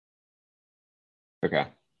Okay.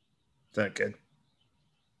 Is that good?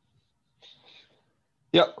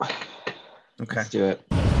 Yep. Okay. Let's do it.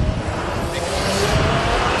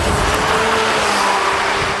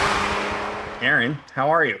 Aaron,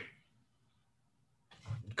 how are you?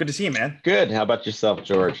 Good to see you, man. Good. How about yourself,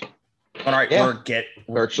 George? All right, Yeah.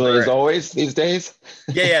 Virtually as always these days.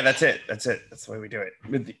 Yeah, that's it. That's the way we do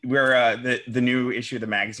it. We're the new issue of the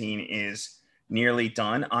magazine is nearly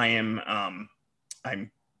done. I'm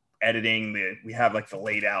editing we have like the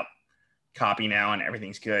laid out copy now and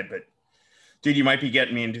everything's good, but dude, you might be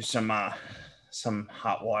getting me into some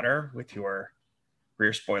hot water with your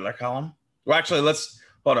rear spoiler column. Well, actually,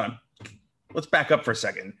 hold on. Let's back up for a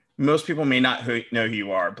second. Most people may not know who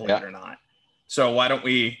you are, believe it or not. So why don't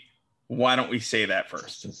we say that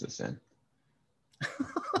first? Is this in?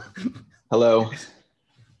 Hello,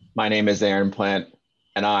 my name is Aaron Plant,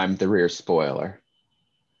 and I'm the rear spoiler.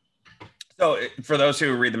 So for those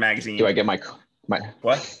who read the magazine, do I get my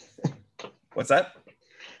what? What's that?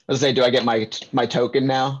 I was saying, do I get my token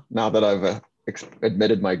now that I've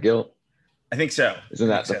admitted my guilt? I think so. Isn't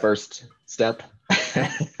that the first step?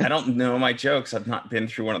 I don't know my jokes. I've not been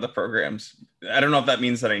through one of the programs. I don't know if that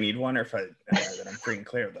means that I need one or if that I'm free and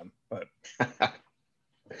clear of them. But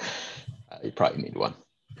you probably need one.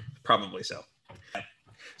 Probably so.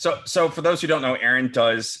 So for those who don't know, Aaron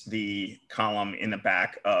does the column in the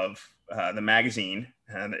back of the magazine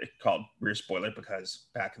called Rear Spoiler because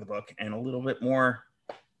back of the book and a little bit more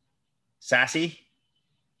sassy,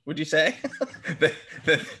 would you say, than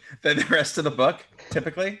the rest of the book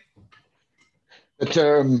typically? The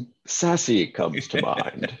term sassy comes to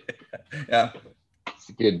mind. Yeah. It's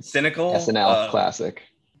a good cynical SNL classic.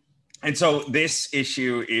 And so this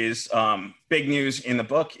issue is big news in the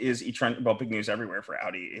book is e-tron. Well, big news everywhere for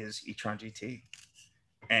Audi is e-tron GT.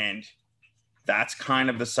 And that's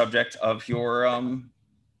kind of the subject of your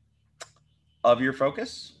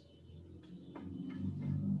focus.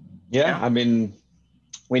 Yeah, I mean,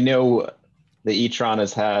 we know the e-tron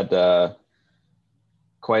has had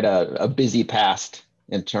quite a busy past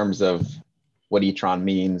in terms of what e-tron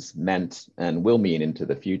meant, and will mean into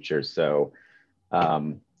the future. So,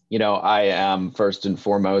 I am first and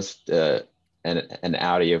foremost an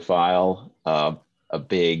audiophile, a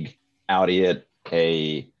big Audi,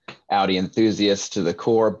 a Audi enthusiast to the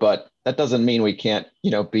core, but that doesn't mean we can't,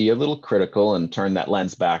 be a little critical and turn that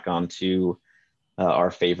lens back onto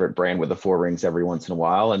our favorite brand with the four rings every once in a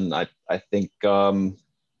while. And I think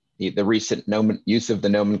the recent use of the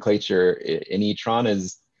nomenclature in e-tron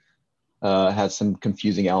has some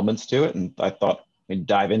confusing elements to it, and I thought we'd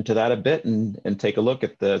dive into that a bit and take a look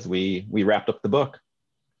at as we wrapped up the book.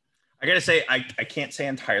 I gotta say, I can't say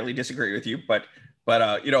entirely disagree with you, but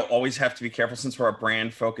always have to be careful since we're a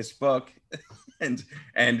brand focused book, and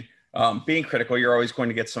being critical, you're always going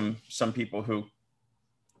to get some people who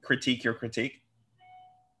critique your critique,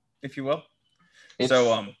 if you will. It's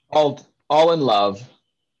so all in love.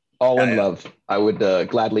 In love. I would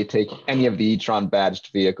gladly take any of the e-tron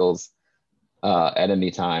badged vehicles at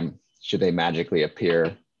any time, should they magically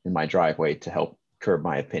appear in my driveway to help curb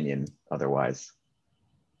my opinion otherwise.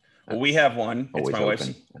 Well, we have one. It's my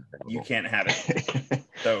wife's. You can't have it.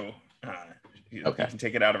 So you can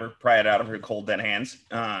take it pry it out of her cold dead hands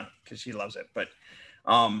because she loves it. But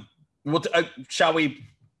shall we,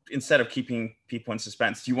 instead of keeping people in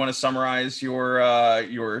suspense, do you want to summarize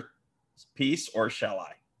your piece, or shall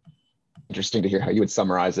I? Interesting to hear how you would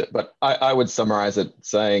summarize it, but I would summarize it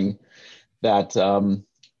saying that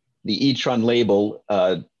the e-tron label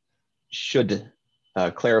should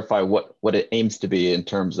clarify what it aims to be in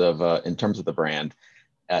terms of the brand,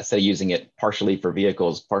 instead of using it partially for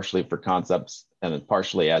vehicles, partially for concepts, and then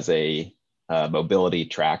partially as a mobility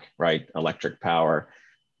track, right? Electric power,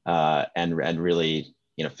 and really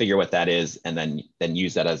figure what that is, and then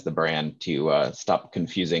use that as the brand to stop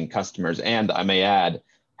confusing customers. And I may add,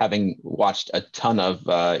 having watched a ton of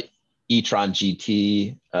e-tron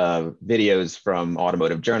GT videos from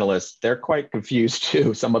automotive journalists, they're quite confused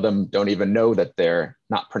too. Some of them don't even know that they're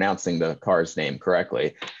not pronouncing the car's name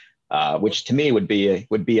correctly, which to me would be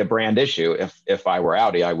a brand issue. If I were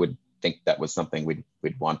Audi, I would think that was something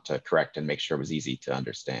we'd want to correct and make sure it was easy to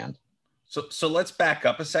understand. So let's back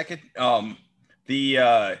up a second.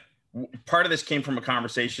 The part of this came from a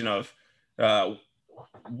conversation of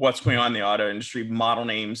what's going on in the auto industry. Model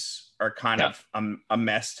names are kind of a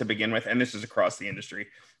mess to begin with, and this is across the industry.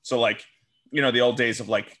 So the old days of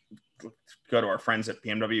go to our friends at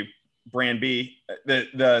BMW, brand B,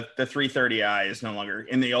 the 330i is no longer.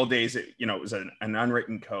 In the old days, it was an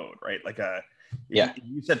unwritten code, right?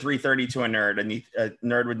 You said 330 to a nerd, and a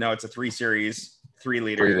nerd would know it's a 3 Series 3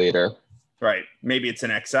 liter. 3 liter. Right. Maybe it's an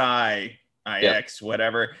XI. iX,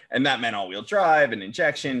 whatever, and that meant all-wheel drive and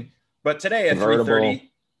injection. But today a Convertible,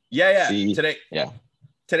 330, yeah, C, today, yeah,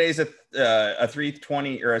 today's a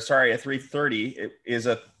 320 or sorry, a 330. It is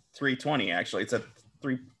a 320 actually. It's a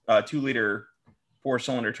 2-liter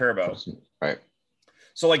 4-cylinder turbo. right.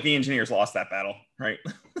 So like the engineers lost that battle, right?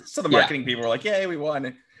 So the marketing people were like, "Yay, we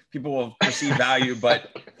won." People will perceive value,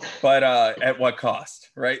 but at what cost,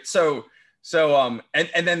 right? So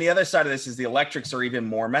and then the other side of this is the electrics are even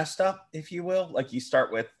more messed up, if you will. Like you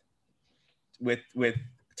start with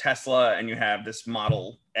Tesla, and you have this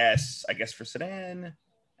Model S, I guess, for sedan,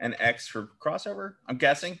 and X for crossover. I'm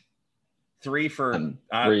guessing 3 for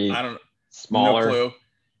I don't smaller. No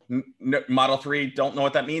clue. Model 3, don't know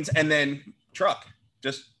what that means, and then truck,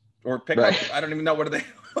 just or pickup. Right. I don't even know what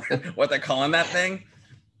they're calling that thing,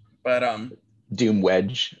 but Doom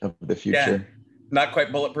wedge of the future. Yeah, not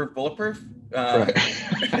quite bulletproof. Right.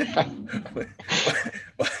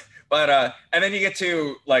 but and then you get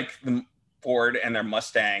to like the Ford and their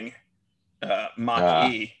Mustang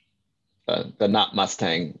Mach-E. The not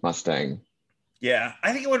Mustang. Yeah,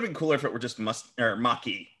 I think it would have been cooler if it were just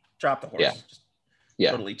Mach-E. Drop the horse.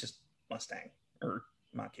 Yeah. Totally just Mustang or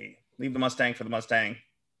Mach-E. Leave the Mustang for the Mustang.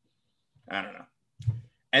 I don't know.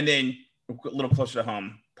 And then a little closer to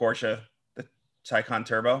home, Porsche, the Taycan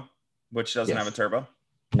Turbo, which doesn't have a turbo.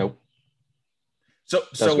 Nope. So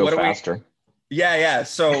what faster. Yeah.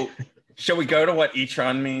 So should we go to what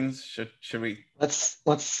e-tron means? Should we?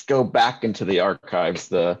 Let's go back into the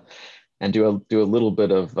archives and do a little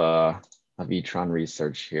bit of e-tron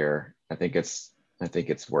research here. I think it's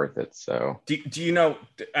worth it. So do you know?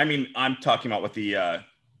 I mean, I'm talking about what the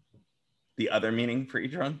other meaning for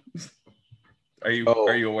e-tron. Are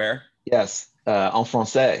you aware? Yes, en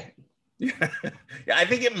français. Yeah, I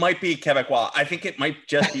think it might be Quebecois. I think it might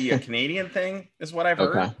just be a Canadian thing, is what I've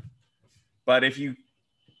heard. Okay. But if you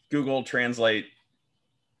Google translate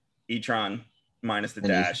e-tron minus the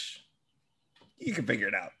dash, you can figure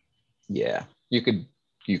it out. Yeah, you could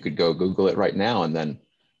go Google it right now and then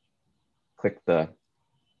click the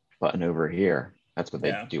button over here. That's what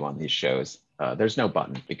they do on these shows. There's no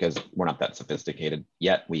button because we're not that sophisticated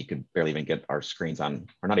yet. We could barely even get our screens on.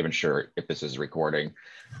 We're not even sure if this is recording.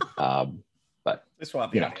 But this will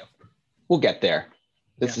have the audio. We'll get there.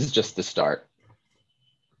 This is just the start.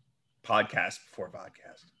 Podcast before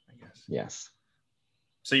podcast, I guess. Yes.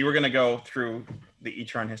 So you were going to go through the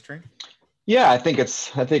e-tron history? Yeah, I think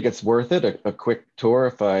it's worth it. A quick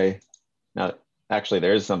tour. Actually,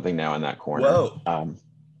 there is something now in that corner. Whoa.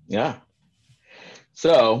 Yeah.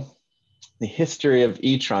 So the history of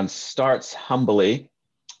e-tron starts humbly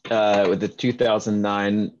with the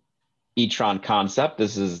 2009 e-tron concept.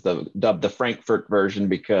 This is dubbed the Frankfurt version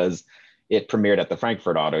because it premiered at the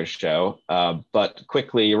Frankfurt Auto Show. But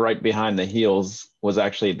quickly, right behind the heels was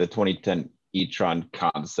actually the 2010 e-tron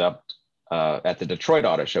concept at the Detroit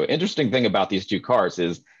Auto Show. Interesting thing about these two cars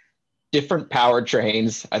is different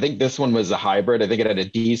powertrains. I think this one was a hybrid. I think it had a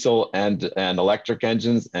diesel and electric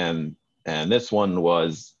engines, and this one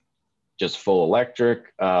was just full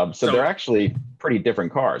electric. So they're actually pretty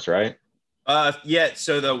different cars, right? Yeah.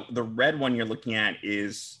 So the red one you're looking at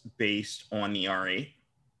is based on the R8.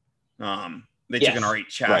 They took an R8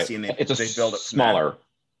 chassis and they built it smaller.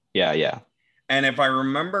 Yeah. And if I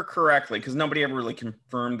remember correctly, because nobody ever really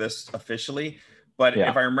confirmed this officially, but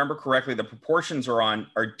if I remember correctly, the proportions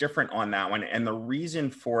are different on that one. And the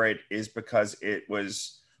reason for it is because it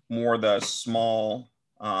was more the small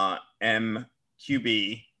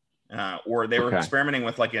MQB, or they were experimenting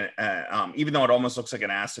with like even though it almost looks like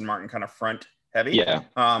an Aston Martin kind of front heavy. Yeah.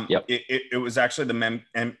 It was actually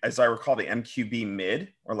as I recall, the MQB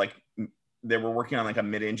mid, or like they were working on like a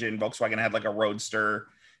mid-engine. Volkswagen had like a Roadster.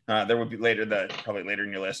 There would be probably later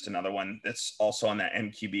in your list, another one that's also on that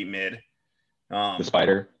MQB mid. The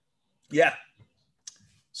Spider. Yeah.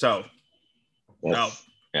 So.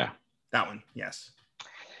 Yeah. That one. Yes.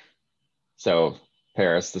 So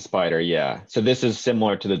Paris, the Spider. Yeah. So this is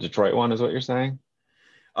similar to the Detroit one, is what you're saying?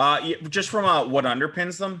 Yeah, just from what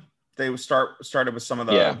underpins them. They started with some of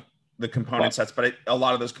the component sets, but a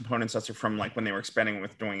lot of those component sets are from like when they were expanding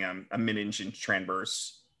with doing a mid-engine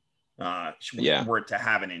transverse. Were it to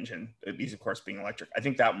have an engine, these of course being electric. I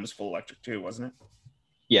think that one was full electric too, wasn't it?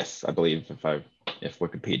 Yes, I believe if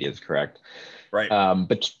Wikipedia is correct. Right.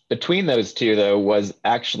 But between those two though was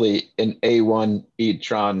actually an A1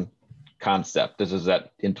 e-tron concept. This is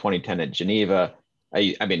in 2010 at Geneva.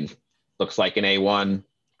 I mean, looks like an A1.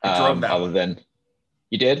 I drove that one. Than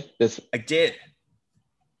you did this. I did.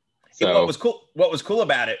 So what was cool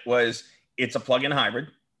about it was it's a plug-in hybrid.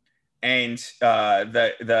 And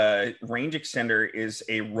the range extender is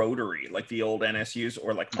a rotary, like the old NSUs,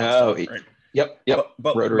 or like Mustang, right? Yep.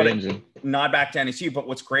 Rotary engine. Not back to NSU. But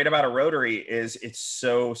what's great about a rotary is it's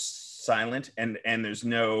so silent and there's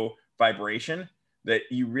no vibration that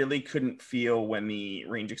you really couldn't feel when the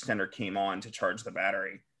range extender came on to charge the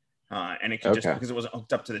battery. And it could just, because it wasn't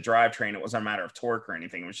hooked up to the drivetrain, it wasn't a matter of torque or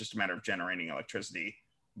anything. It was just a matter of generating electricity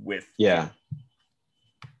with. Yeah.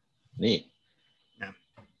 Neat.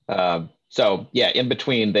 Yeah. So yeah, in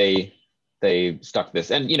between they stuck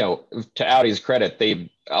this, and to Audi's credit,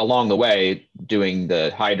 they along the way doing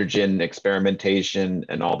the hydrogen experimentation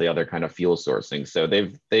and all the other kind of fuel sourcing. So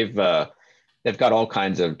they've got all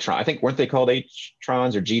kinds of I think, weren't they called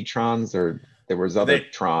H-trons or G-trons, or there was other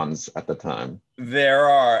trons at the time?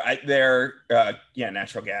 They're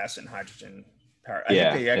natural gas and hydrogen power. I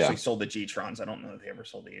think they actually sold the G-trons. I don't know if they ever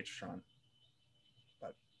sold the H-tron.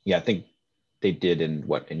 But yeah, I think they did in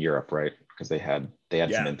Europe, right? Because they had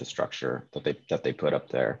some infrastructure that they put up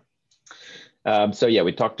there. So yeah,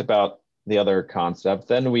 we talked about the other concept.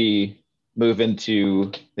 Then we move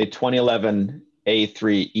into the 2011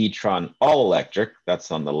 A3 e-tron all electric.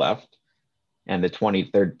 That's on the left, and the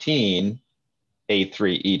 2013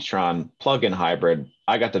 A3 e-tron plug-in hybrid.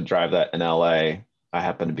 I got to drive that in LA. I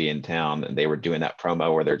happened to be in town, and they were doing that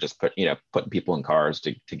promo where they're just putting people in cars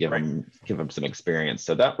to give them some experience.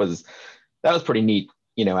 So that was pretty neat.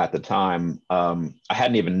 At the time, I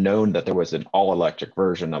hadn't even known that there was an all electric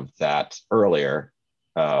version of that earlier.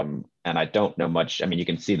 And I don't know much. I mean, you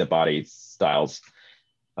can see the body styles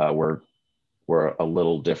were a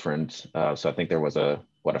little different. So I think there was a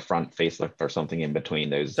front facelift or something in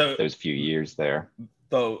between those few years there.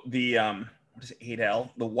 So the what is it, 8L?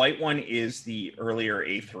 The white one is the earlier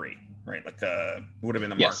A3, right? Like would have been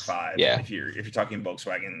the Mark V. Yeah. If you're talking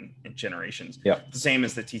Volkswagen generations. Yep. The same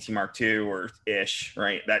as the TT Mark II or ish,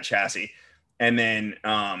 right? That chassis. And then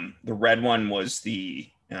the red one was the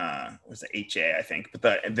HA, I think, but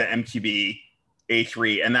the MQB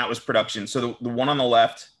A3, and that was production. So the one on the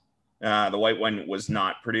left, the white one, was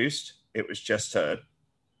not produced. It was just a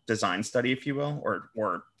design study, if you will,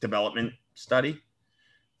 or development study.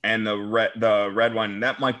 And the red one,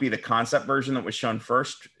 that might be the concept version that was shown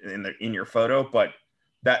first in your photo, but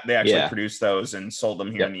that they actually produced those and sold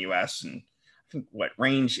them here in the US. And I think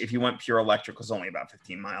range, if you went pure electric, was only about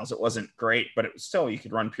 15 miles. It wasn't great, but it was still, you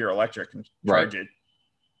could run pure electric and charge it.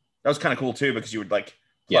 That was kind of cool too, because you would plug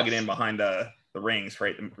it in behind the rings,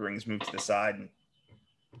 right? The rings moved to the side. And...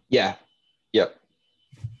 Yeah. Yep.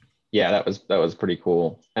 Yeah, that was pretty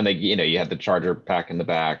cool. And they, you had the charger pack in the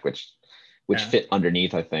back, which fit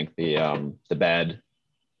underneath, I think, the bed.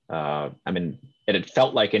 I mean, it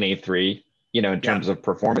felt like an A3, in terms of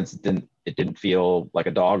performance. It didn't feel like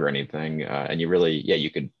a dog or anything. And you really,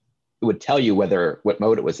 it would tell you what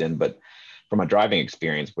mode it was in, but from a driving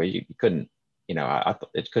experience, where you couldn't,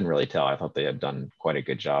 it couldn't really tell. I thought they had done quite a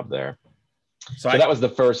good job there. So that was the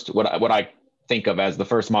first, what I think of as the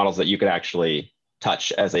first models that you could actually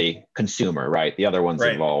touch as a consumer, right? The other ones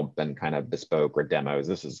have all been kind of bespoke or demos.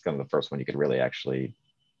 This is kind of the first one you could really actually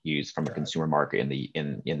use from a consumer market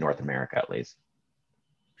in North America, at least.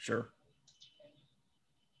 Sure.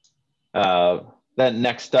 Then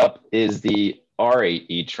next up is the R8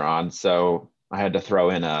 e-tron. So I had to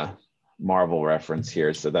throw in a Marvel reference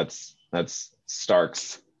here. So that's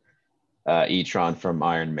Stark's e-tron from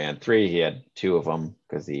Iron Man 3. He had two of them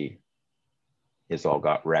because his all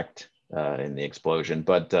got wrecked in the explosion.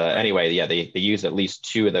 But anyway, they used at least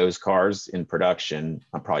two of those cars in production,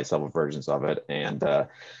 probably several versions of it. And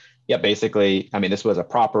basically, I mean, this was a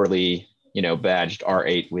properly, badged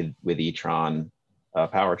R8 with e-tron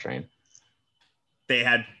powertrain. They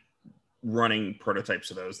had running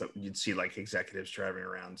prototypes of those that you'd see like executives driving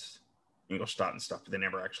around Ingolstadt and stuff, but they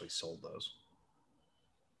never actually sold those.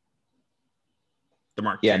 The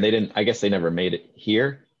Mark II. And they didn't, I guess they never made it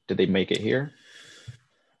here. Did they make it here?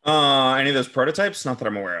 Any of those prototypes? Not that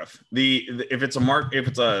I'm aware of. If it's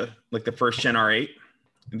like the first gen R8,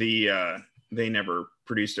 they never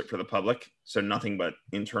produced it for the public, so nothing but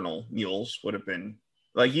internal mules would have been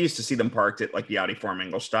like, you used to see them parked at like the Audi Forum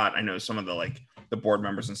Ingolstadt. I know some of the board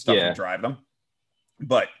members and stuff would drive them,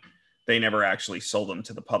 but they never actually sold them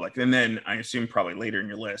to the public. And then I assume probably later in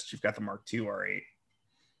your list you've got the Mark II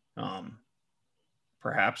R8.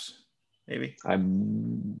 Perhaps, maybe. I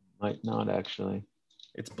might not actually.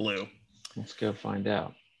 It's blue. Let's go find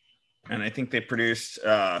out. And I think they produced.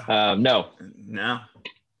 No.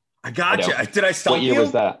 I got you. Did I stop you? What year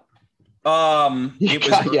was that?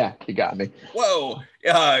 You got me. Whoa.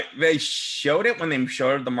 They showed it when they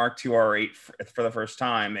showed the Mark II R8 for the first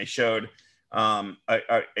time. They showed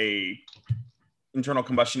a internal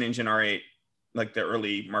combustion engine R8, like the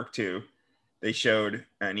early Mark II, they showed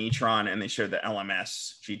an e-tron, and they showed the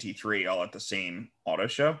LMS GT3 all at the same auto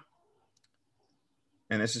show.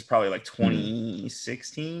 And this is probably like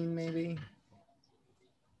 2016, maybe.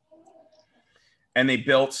 And they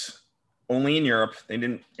built only in Europe. They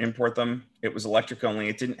didn't import them. It was electric only.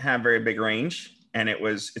 It didn't have very big range. And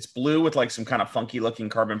it's blue with like some kind of funky looking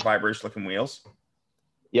carbon fibers looking wheels.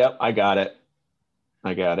 Yep, I got it.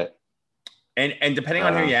 And depending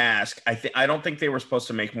on who you ask, I don't think they were supposed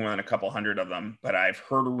to make more than a couple hundred of them, but I've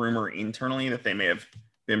heard a rumor internally that they may have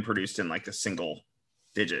been produced in like the single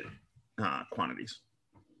digit quantities.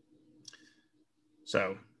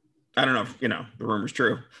 So I don't know if the rumor's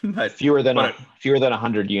true, but fewer than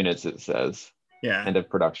 100 units, it says. Yeah. End of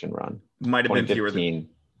production run. Might have been fewer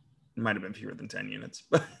than 10 units.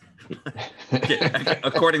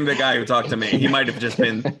 According to the guy who talked to me, he might have just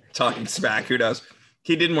been talking smack. Who knows?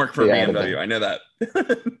 He didn't work for BMW. I know that.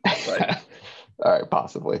 All right,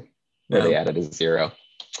 possibly. Or they added a 0.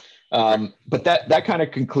 But that kind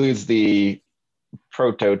of concludes the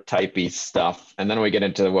prototypey stuff, and then we get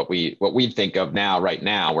into what we think of now. Right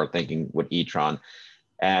now, we're thinking with e-tron,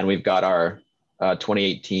 and we've got our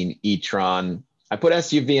 2018 e-tron. I put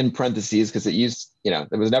SUV in parentheses because it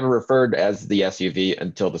was never referred as the SUV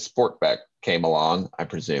until the Sportback came along, I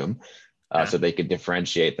presume. So they could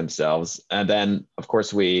differentiate themselves. And then, of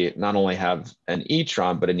course, we not only have an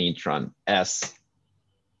e-tron, but an e-tron S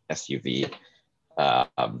SUV.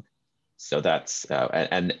 So that's,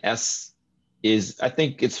 and S is, I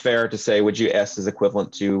think it's fair to say, S is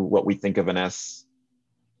equivalent to what we think of an S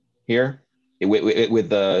here with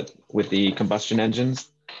the combustion engines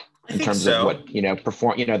in terms of what,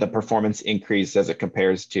 the performance increase as it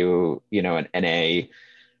compares to, an NA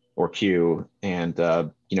or Q, and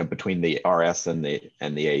between the RS and the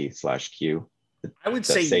A/Q. I would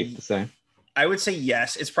say safe to say. I would say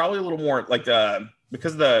yes. It's probably a little more like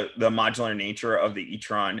because the modular nature of the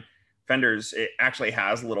e-tron fenders, it actually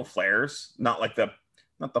has little flares, not the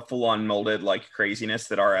full-on molded like craziness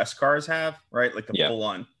that RS cars have, right? Like the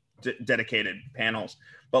full-on dedicated panels,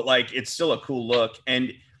 but like it's still a cool look,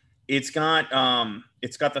 and it's got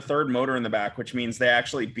the third motor in the back, which means they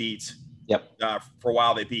actually beat. For a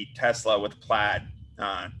while, they beat Tesla with Plaid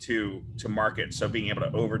to market. So being able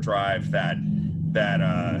to overdrive that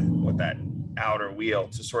outer wheel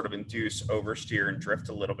to sort of induce oversteer and drift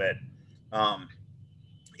a little bit.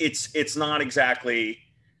 It's not exactly,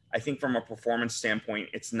 I think from a performance standpoint,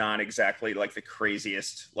 it's not exactly like the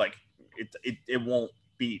craziest. Like it won't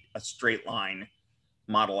beat a straight line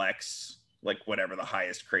Model X, like whatever the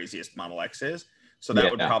highest craziest Model X is. So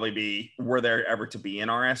that would probably be, were there ever to be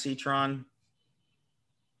an RS e-tron,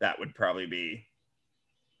 that would probably be,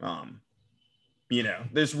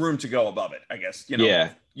 there's room to go above it, I guess.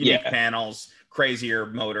 Unique panels, crazier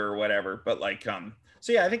motor, whatever. But like,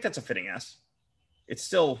 so yeah, I think that's a fitting S. It's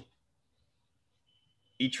still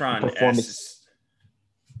e-tron S.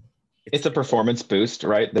 It's a performance boost,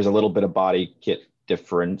 right? There's a little bit of body kit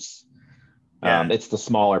difference. It's the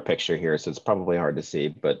smaller picture here, so it's probably hard to see,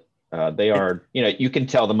 but they are, you can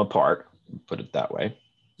tell them apart, put it that way.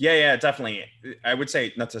 Yeah, definitely. I would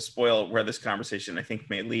say, not to spoil where this conversation I think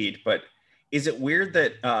may lead, but is it weird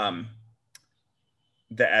that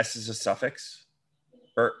the S is a suffix?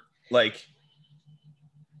 Or like...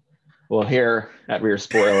 Well, here at Rear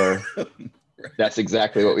Spoiler, that's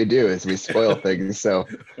exactly what we do, is we spoil things. So,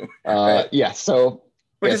 so...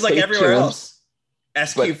 Which is like everywhere else.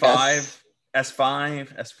 SQ5,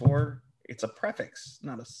 S5, S4, it's a prefix,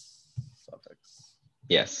 not a suffix.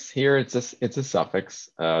 Yes, here it's a suffix.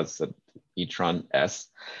 It's an e-tron S,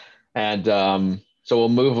 and so we'll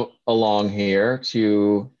move along here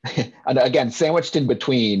to, and again, sandwiched in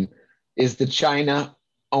between is the China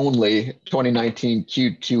only 2019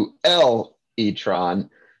 Q2L e-tron.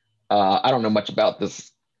 I don't know much about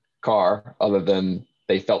this car other than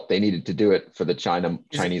they felt they needed to do it for the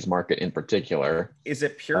Chinese market in particular. Is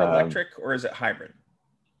it pure electric or is it hybrid?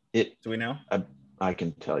 Do we know? I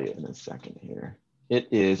can tell you in a second here. It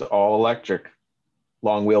is all electric,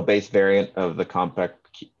 long wheelbase variant of the compact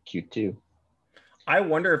Q2. I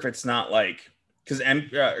wonder if it's not like, because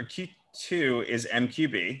Q2 is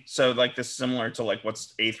MQB, so like this is similar to like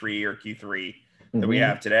what's A3 or Q3 that we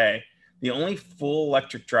have today. The only full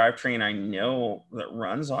electric drivetrain I know that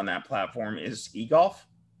runs on that platform is e-Golf.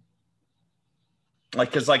 Like,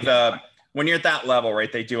 because like when you're at that level,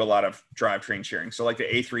 right, they do a lot of drivetrain sharing. So like the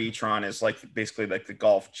A3 e-tron is like basically like the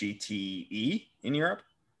Golf GTE in Europe.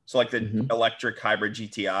 So like the electric hybrid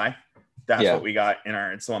GTI, that's what we got in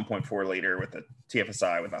it's the 1.4 liter with the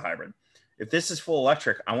TFSI with a hybrid. If this is full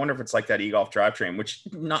electric, I wonder if it's like that e-Golf drivetrain, which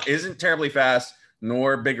isn't terribly fast,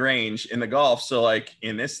 nor big range in the Golf. So like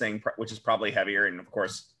in this thing, which is probably heavier and of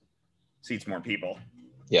course seats more people.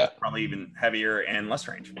 Yeah. Probably even heavier and less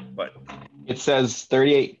range, but it says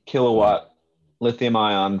 38 kilowatt lithium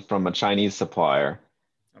ion from a Chinese supplier.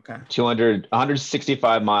 Okay.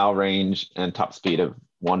 165 mile range and top speed of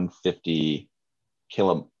 150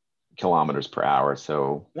 kilometers per hour.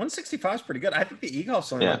 So 165 is pretty good. I think the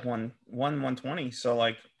e-Golf's only like 120. So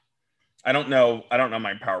like, I don't know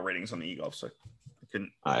my power ratings on the e-Golf, so I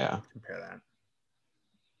couldn't compare that.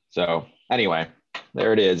 So anyway,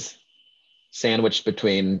 there it is. Sandwiched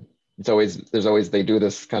between, they do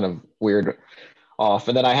this kind of weird off.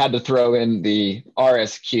 And then I had to throw in the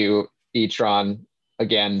RSQ e-tron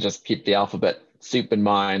again, just keep the alphabet soup in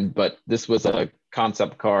mind. But this was a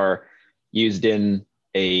concept car used in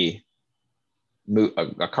a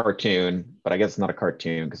cartoon, but I guess it's not a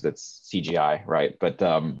cartoon because it's CGI, right? But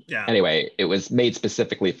anyway, it was made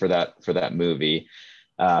specifically for that movie,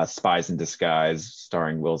 Spies in Disguise,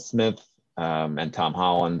 starring Will Smith and Tom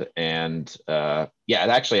Holland. And it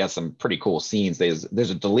actually has some pretty cool scenes. There's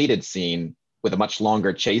a deleted scene with a much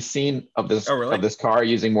longer chase scene of this of this car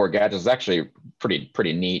using more gadgets. It's actually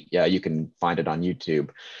pretty neat. Yeah, you can find it on YouTube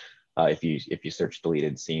if you search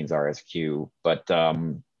deleted scenes RSQ. But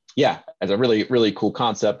it's a really cool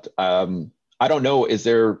concept. I don't know. Is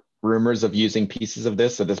there rumors of using pieces of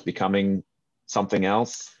this becoming something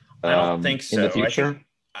else? I don't think so. In the future,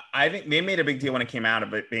 I think they made a big deal when it came out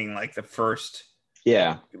of it being like the first.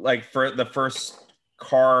 Yeah. Like for the first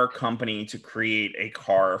car company to create a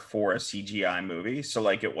car for a CGI movie. So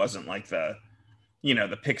like it wasn't like the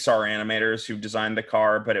Pixar animators who designed the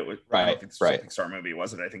car, but it was I don't know if it's a Pixar movie,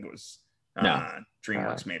 was it? I think it was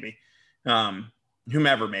DreamWorks maybe.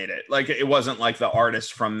 Whomever made it. Like it wasn't like the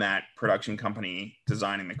artist from that production company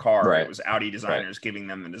designing the car. Right. It was Audi designers giving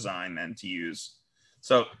them the design then to use.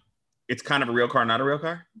 So it's kind of a real car, not a real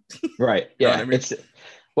car. Right. Yeah. I mean?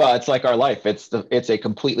 It's like our life. It's a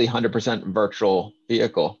completely 100% virtual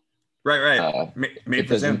vehicle. Right. Made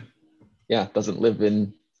for Zoom. Yeah. Doesn't live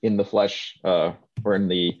in the flesh or in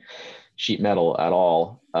the sheet metal at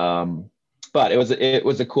all. But it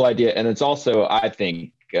was a cool idea. And it's also, I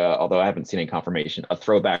think, although I haven't seen any confirmation, a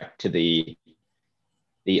throwback to the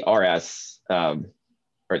RS or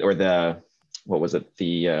the, what was it?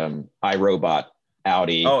 The iRobot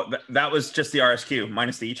Audi. Oh, that was just the RSQ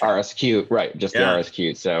minus the e-tron. RSQ, right? Just the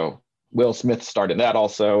RSQ. So Will Smith started that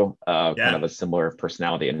also, kind of a similar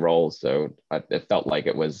personality and role. So it felt like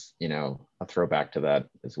it was, a throwback to that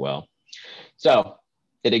as well. So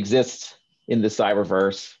it exists in the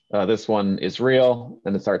Cyberverse. This one is real,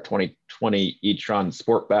 and it's our 2020 e-tron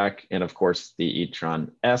Sportback, and of course the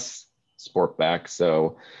e-tron S Sportback.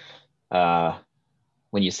 So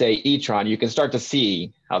when you say e-tron, you can start to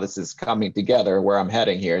see how this is coming together, where I'm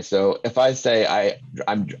heading here. So if I say I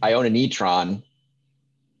own an e-tron,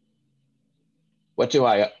 what do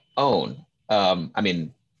I own? I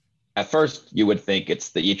mean, at first you would think it's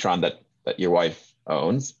the e-tron that your wife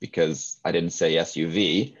owns, because I didn't say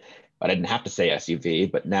SUV, but I didn't have to say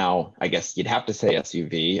SUV. But now I guess you'd have to say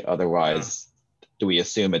SUV. Otherwise, do we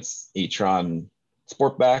assume it's e-tron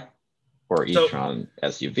Sportback or e-tron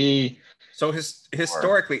SUV? So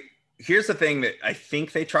historically, here's the thing that I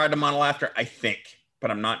think they tried to model after, but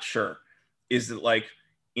I'm not sure, is that like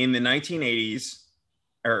in the 1980s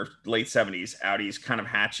or late 70s, Audi's kind of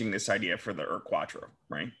hatching this idea for the Quattro,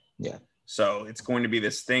 right? Yeah. So it's going to be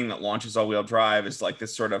this thing that launches all-wheel drive as like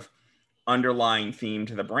this sort of underlying theme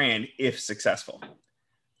to the brand, if successful.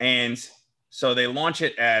 And so they launch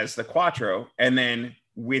it as the Quattro, and then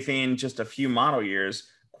within just a few model years,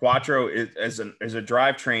 Quattro is as a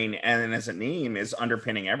drivetrain and as a name is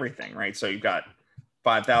underpinning everything, right? So you've got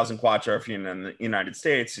 5,000 Quattro if you're in the United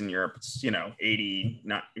States. In Europe, it's 80,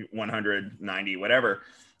 not 100, 90, whatever.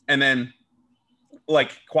 And then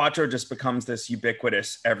like Quattro just becomes this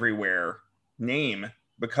ubiquitous everywhere name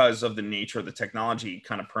because of the nature of the technology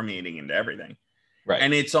kind of permeating into everything. Right.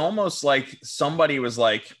 And it's almost like somebody was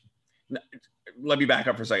like, let me back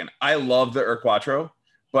up for a second. I love the Quattro,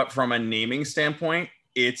 but from a naming standpoint,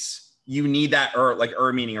 you need that like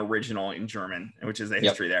meaning original in German, which is the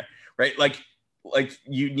history there, right? Like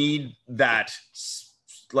you need that,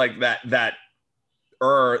 like that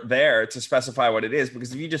there to specify what it is,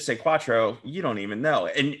 because if you just say Quattro, you don't even know.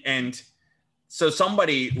 And so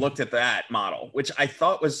somebody looked at that model, which I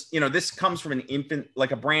thought was, this comes from an infant,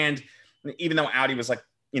 like a brand, even though Audi was like,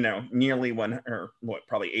 nearly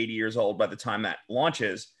probably 80 years old by the time that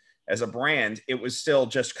launches as a brand, it was still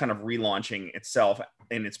just kind of relaunching itself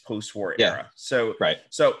in its post-war era. So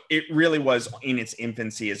it really was in its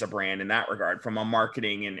infancy as a brand in that regard, from a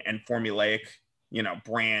marketing and formulaic,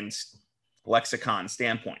 brand lexicon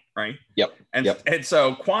standpoint, right? Yep. And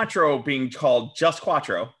so Quattro being called just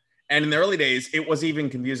Quattro, and in the early days, it was even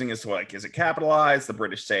confusing as to like, is it capitalized? The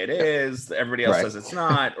British say it is. Everybody else says it's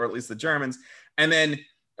not, or at least the Germans. And then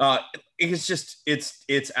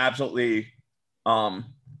it's absolutely from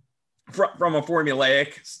a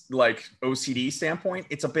formulaic like OCD standpoint,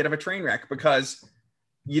 it's a bit of a train wreck because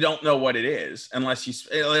you don't know what it is unless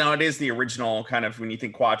it is the original kind of, when you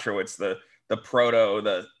think Quattro, it's the proto,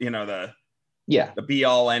 the be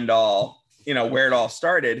all end all, where it all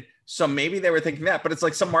started. So maybe they were thinking that, but it's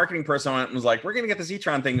like some marketing person was like, we're going to get this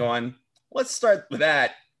e-tron thing going. Let's start with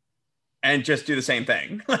that and just do the same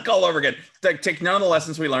thing, like all over again. Take none of the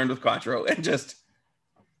lessons we learned with Quattro and just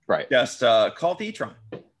call it e-tron.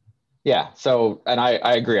 Yeah. So, and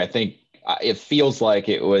I agree. I think it feels like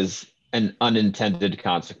it was an unintended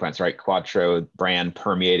consequence, right? Quattro brand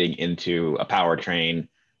permeating into a powertrain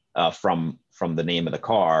from the name of the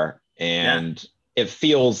car. And it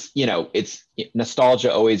feels, it's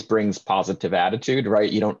nostalgia always brings positive attitude,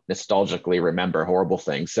 right? You don't nostalgically remember horrible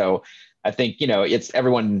things. So I think, it's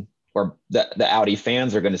everyone, or the Audi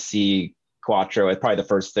fans are going to see Quattro. It's probably the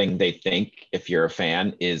first thing they think, if you're a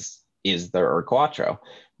fan, is the Quattro.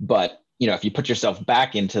 But, if you put yourself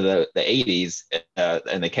back into the 80s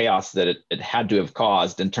and the chaos that it had to have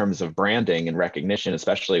caused in terms of branding and recognition,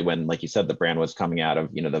 especially when, like you said, the brand was coming out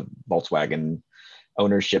of, the Volkswagen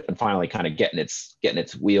ownership and finally kind of getting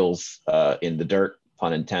its wheels in the dirt,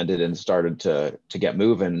 pun intended, and started to get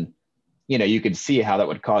moving. You could see how that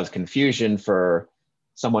would cause confusion for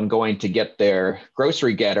someone going to get their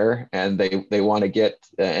grocery getter, and they want to get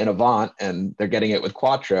an Avant, and they're getting it with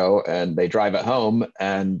Quattro, and they drive it home,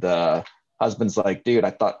 and the husband's like, dude,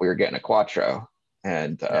 I thought we were getting a Quattro,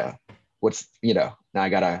 and what's, now I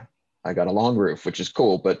got a long roof, which is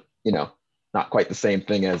cool, but not quite the same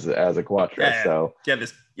thing as a Quattro. So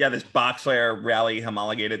this Boxfire rally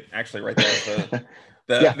homologated, actually right there,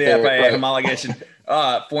 the FIA homologation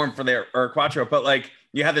form for their Quattro. But like,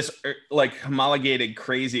 you have this like homologated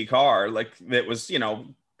crazy car, like that was,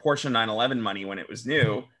 Porsche 911 money when it was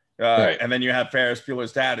new. And then you have Ferris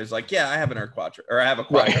Bueller's dad who's like, yeah, I have an Quattro, or I have a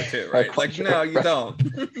Quattro too, right? Like, no, you don't.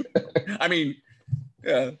 I mean,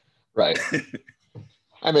 yeah. Right.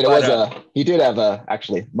 I mean, he did have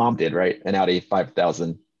actually, mom did, right? An Audi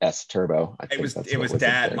 5000 S turbo. It was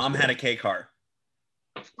dad. Mom had a K car.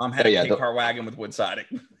 Mom had a K car wagon with wood siding.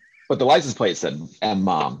 But the license plate said M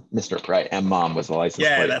Mom, Mr. Right? M Mom was the license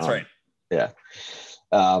plate. Yeah, that's right. Yeah.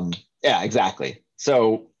 Yeah, exactly.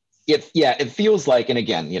 So it feels like, and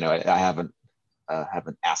again, I haven't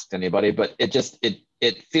asked anybody, but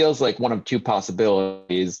it feels like one of two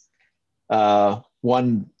possibilities.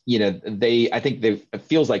 One, it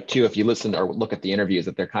feels like too, if you listen or look at the interviews,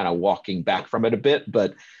 that they're kind of walking back from it a bit,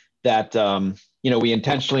 but that, we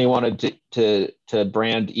intentionally wanted to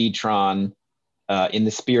brand e-tron in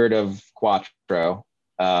the spirit of Quattro,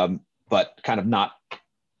 but kind of not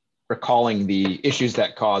recalling the issues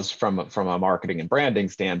that caused from a marketing and branding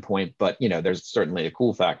standpoint. But, there's certainly a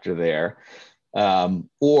cool factor there.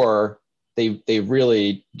 Or they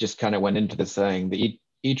really just kind of went into the saying the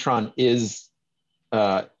e-tron is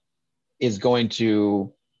going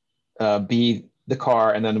to be the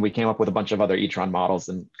car, and then we came up with a bunch of other e-tron models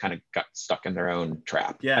and kind of got stuck in their own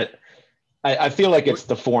trap. Yeah. I feel like it's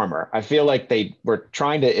the former. I feel like they were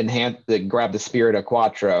trying to grab the spirit of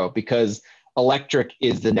Quattro because electric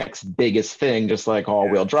is the next biggest thing, just like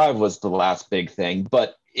all-wheel drive was the last big thing.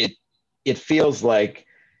 But it feels like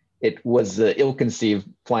it was an ill-conceived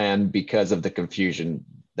plan because of the confusion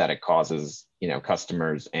that it causes,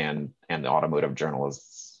 customers and the automotive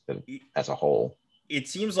journalists as a whole. It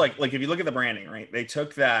seems like if you look at the branding, right, they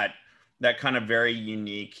took that kind of very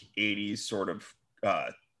unique 80s sort of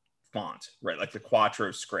font, right, like the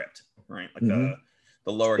Quattro script, right, like the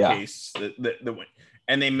lowercase, the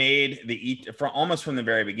and they made almost from the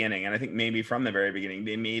very beginning, and I think maybe from the very beginning,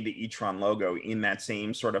 they made the e-tron logo in that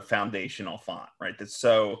same sort of foundational font, right? That's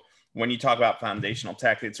so when you talk about foundational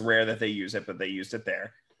tech, it's rare that they use it, but they used it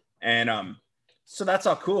there, and so that's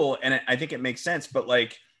all cool, and I think it makes sense, but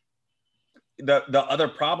like. The other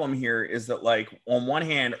problem here is that, like, on one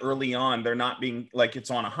hand, early on, they're not being like,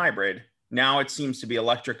 it's on a hybrid. Now it seems to be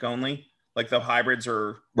electric only. Like the hybrids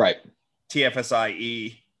are right.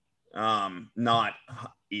 TFSI-E, not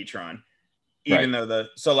e-tron. Even though the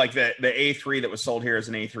A3 that was sold here as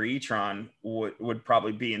an A3 e-tron would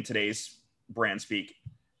probably be in today's brand speak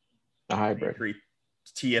a hybrid. A3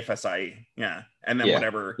 TFSI, and then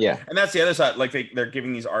whatever, and that's the other side. Like they're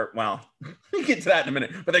giving these we'll get to that in a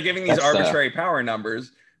minute, but they're giving these arbitrary power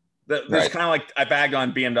numbers. That's kind of like I bagged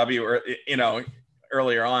on BMW, or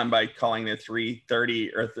earlier on by calling the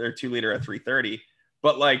 330 or 2-liter a 330.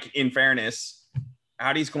 But like, in fairness,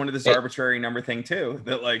 Audi's going to this arbitrary number thing too,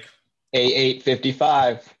 that like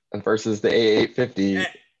A855 versus the A850.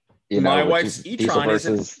 My wife's e-tron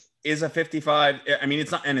is a 55. I mean,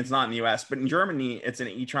 it's not in the US, but in Germany, it's an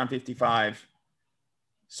e-tron 55.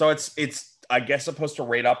 So it's I guess supposed to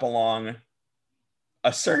rate up along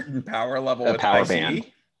a certain power level with power ICE.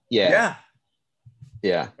 band. Yeah.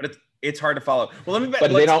 But it's hard to follow. Well,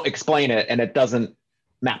 but they don't explain it, and it doesn't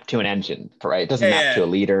map to an engine, right? It doesn't map to a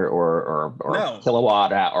liter or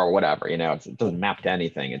kilowatt or whatever. It doesn't map to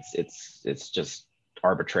anything. It's just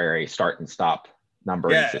arbitrary start and stop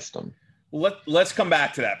numbering system. Let's come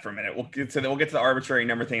back to that for a minute. We'll get to the arbitrary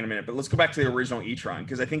number thing in a minute, but let's go back to the original e-tron,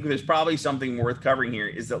 because I think there's probably something worth covering here.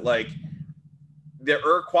 Is that like the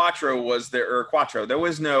Quattro was the Quattro? There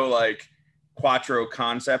was no like Quattro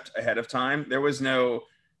concept ahead of time. There was no,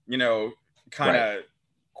 kind of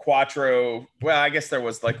Quattro. Well, I guess there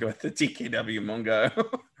was like with the TKW Munga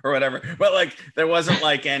or whatever, but like there wasn't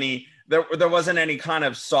like there wasn't any kind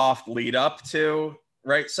of soft lead up to,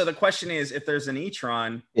 right? So the question is, if there's an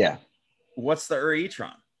e-tron, what's the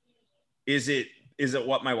e-tron? Is it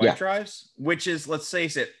what my wife drives? Which is, let's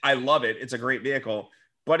face it, I love it. It's a great vehicle,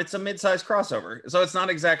 but it's a mid-size crossover. So it's not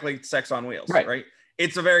exactly sex on wheels, right?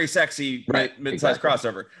 It's a very sexy mid-size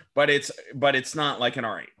crossover, but it's not like an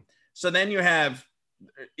R8. So then you have,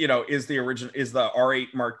 is the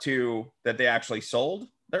R8 Mark II that they actually sold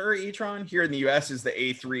the e-tron here in the US is the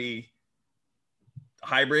A3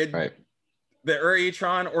 hybrid, right? The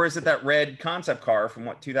e-tron, or is it that red concept car from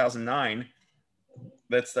 2009?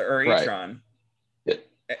 That's the e-tron. Right.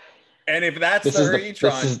 And if that's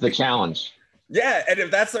e-tron, this is the challenge. Yeah, and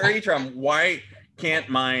if that's the e-tron, why can't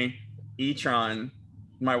my e-tron,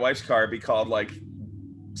 my wife's car, be called like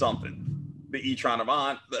something? The e-tron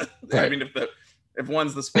Avant. I mean, if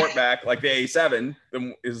one's the Sportback, like the A7,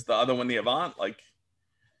 then is the other one the Avant, like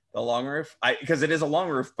the long roof? Because it is a long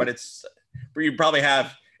roof, but you probably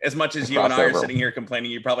have, as much as you and I are sitting here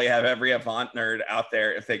complaining, you probably have every Avant nerd out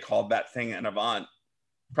there, if they called that thing an Avant,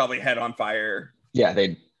 probably head on fire. Yeah,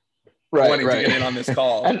 they'd wanting to get in on this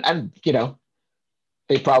call. and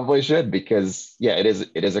they probably should, because it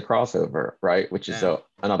is a crossover, right? Which is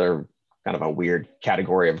another kind of a weird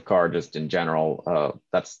category of car just in general.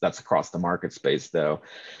 That's across the market space though.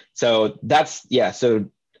 So that's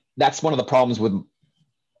one of the problems with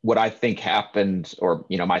what I think happened, or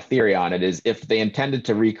my theory on it, is if they intended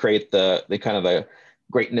to recreate the kind of the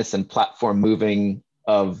greatness and platform moving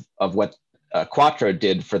of what Quattro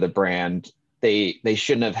did for the brand, they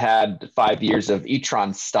shouldn't have had 5 years of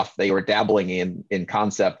e-tron stuff they were dabbling in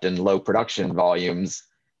concept and low production volumes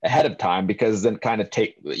ahead of time, because then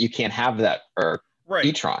you can't have that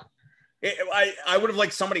e-tron. I would have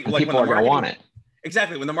liked somebody, like, people are going to want it.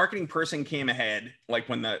 Exactly. When the marketing person came ahead, like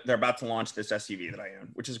when they're about to launch this SUV that I own,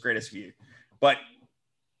 which is a great SUV, but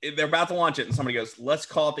they're about to launch it and somebody goes, let's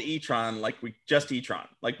call it the e-tron, like we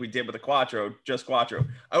did with the Quattro, just Quattro.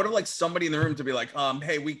 I would have liked somebody in the room to be like,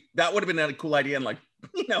 hey, that would have been a cool idea in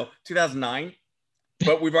 2009,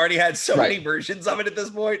 but we've already had so many versions of it at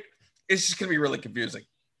this point. It's just going to be really confusing.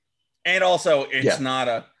 And also, it's not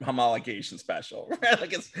a homologation special, right?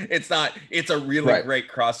 Like it's a really great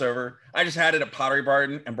crossover. I just had it at Pottery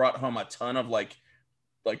Barn and brought home a ton of like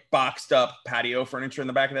boxed up patio furniture in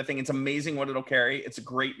the back of that thing. It's amazing what it'll carry. It's a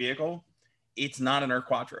great vehicle. It's not an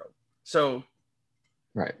Quattro. So,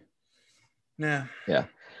 yeah.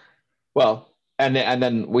 Well, and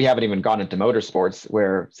then we haven't even gone into motorsports,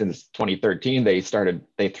 where since 2013 they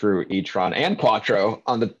threw e-tron and Quattro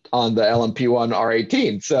on the LMP1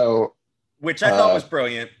 R18. So, which I thought was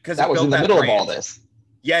brilliant, because that was in the middle of all this.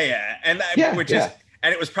 Yeah, and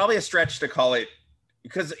and it was probably a stretch to call it,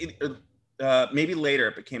 because maybe later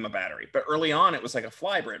it became a battery, but early on it was like a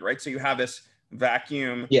flybrid, right? So you have this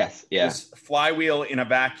vacuum, this flywheel in a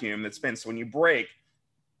vacuum that spins. So when you brake,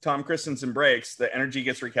 Tom Christensen brakes, the energy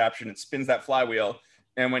gets recaptured and spins that flywheel.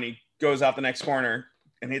 And when he goes out the next corner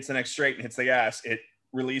and hits the next straight and hits the gas, it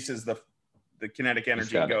releases the kinetic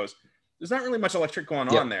energy and goes. There's not really much electric going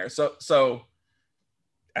on there. So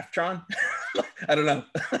F-tron? I don't know.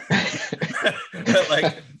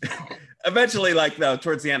 But eventually,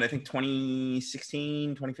 towards the end, I think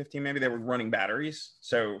 2016, 2015, maybe, they were running batteries.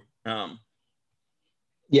 So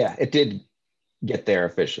it did get there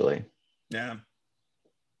officially. Yeah.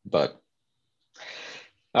 But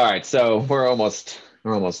all right, so we're almost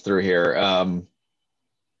through here.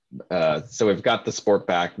 So we've got the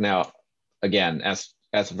Sportback now. Again, S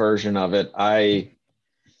version of it. I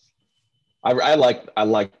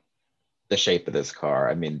like the shape of this car.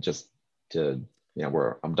 I mean, just to you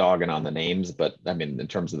know, I'm dogging on the names, but I mean, in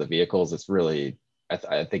terms of the vehicles, it's really,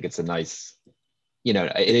 I think it's a nice, you know,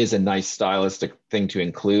 it is a nice stylistic thing to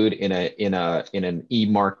include in an e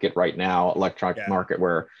market right now, electronic Yeah. market,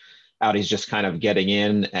 where Audi's just kind of getting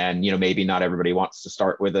in, and you know, maybe not everybody wants to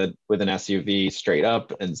start with an SUV straight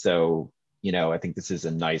up, and so you know, I think this is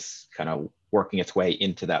a nice kind of working its way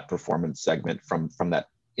into that performance segment from that,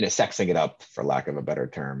 you know, sexing it up, for lack of a better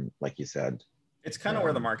term, like you said. It's kind of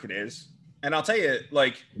where the market is, and I'll tell you,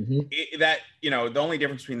 like that, you know, the only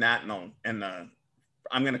difference between that and the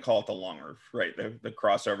I'm going to call it the long roof, right? The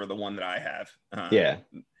crossover, the one that I have. Yeah.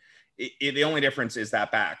 The only difference is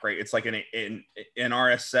that back, right? It's like an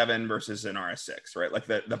RS7 versus an RS6, right? Like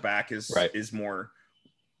the back is is more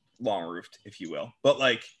long roofed, if you will. But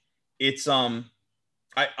like it's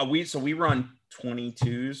we run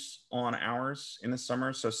 22s on ours in the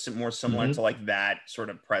summer, so more similar to like that sort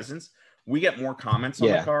of presence. We get more comments on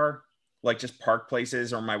the car, like just park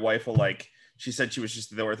places, or my wife will like. She said she was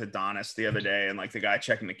just the orthodontist the other day, and like the guy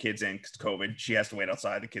checking the kids in because COVID, she has to wait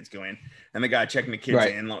outside. The kids go in, and the guy checking the kids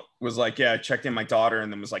in was like, "Yeah, I checked in my daughter,"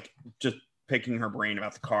 and then was like, just picking her brain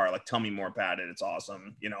about the car. Like, tell me more about it. It's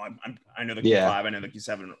awesome. You know, I know the Q5, I know the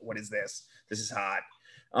Q7. What is this? This is hot.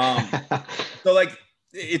 So like,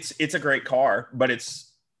 it's a great car, but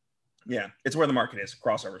it's where the market is.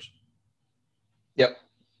 Crossovers. Yep.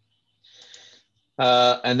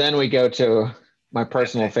 And then we go to my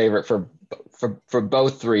personal favorite for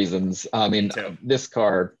both reasons. I mean, this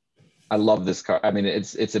car, I love this car. I mean,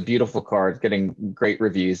 it's a beautiful car. It's getting great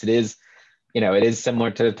reviews. It is, you know, it is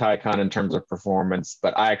similar to the Taycan in terms of performance,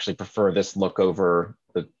 but I actually prefer this look over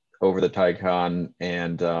the Taycan.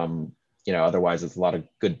 And you know, otherwise, it's a lot of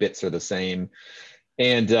good bits are the same.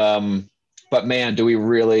 And but man, do we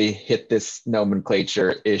really hit this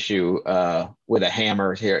nomenclature issue with a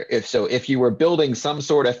hammer here? If you were building some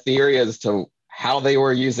sort of theory as to how they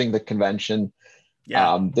were using the convention,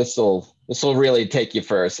 this will really take you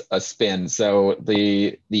for a spin. So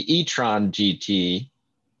the e-tron GT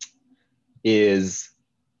is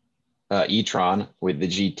e-tron with the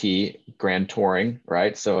GT Grand Touring,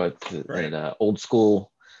 right? So it's an old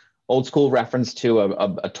school reference to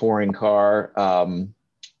a touring car.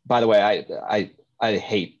 By the way, I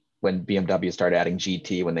hate when BMW started adding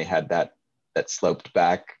GT when they had that sloped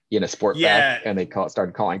back, you know, sport back, and they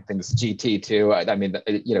started calling things GT too. I mean,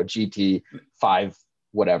 you know, GT 5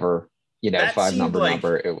 whatever, you know, that 5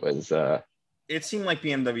 number. It was. It seemed like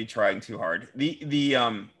BMW trying too hard. So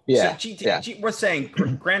GT, we're saying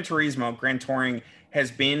Gran Turismo, Grand Touring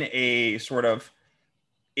has been a sort of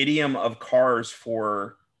idiom of cars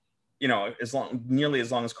for, you know, nearly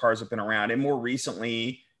as long as cars have been around, and more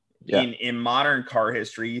recently. In modern car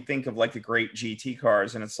history, you think of like the great GT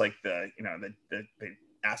cars, and it's like the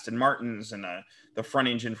Aston Martins and the front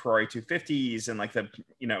engine Ferrari 250s and like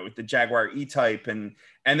the Jaguar E-Type, and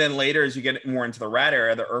then later as you get more into the rad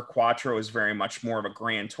era, the Quattro is very much more of a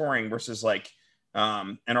Grand Touring versus like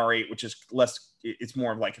an R8, which is less. It's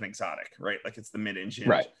more of like an exotic, right? Like it's the mid-engine,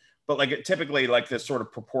 right? But like typically like this sort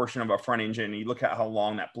of proportion of a front engine. You look at how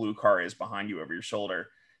long that blue car is behind you over your shoulder.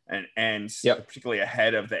 And particularly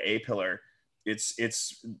ahead of the A pillar,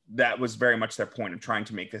 it's that was very much their point of trying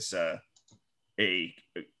to make this a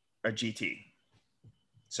GT.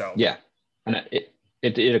 So and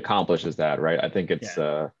it accomplishes that, right? I think it's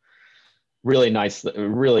really nice,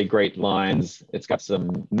 really great lines. It's got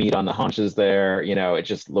some meat on the haunches there. You know, it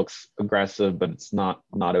just looks aggressive, but it's not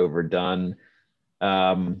overdone.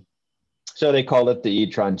 So they called it the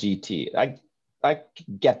e-tron GT. I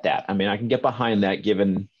get that. I mean, I can get behind that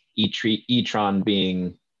given e-tron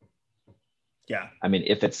being, I mean,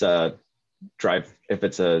 if it's a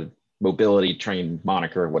mobility train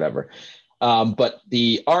moniker or whatever. But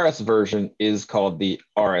the RS version is called the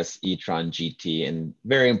RS e-tron GT, and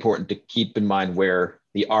very important to keep in mind where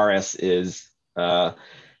the RS is. And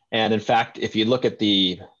in fact, if you look at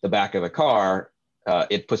the back of the car,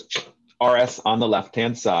 it puts RS on the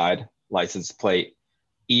left-hand side, license plate,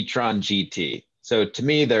 e-tron GT. So to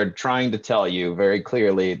me, they're trying to tell you very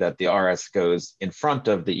clearly that the RS goes in front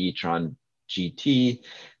of the e-tron GT,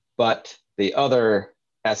 but the other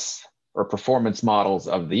S or performance models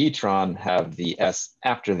of the e-tron have the S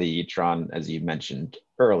after the e-tron, as you mentioned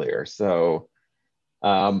earlier. So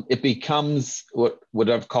it becomes what would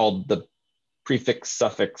have called the prefix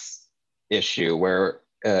suffix issue, where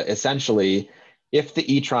essentially, if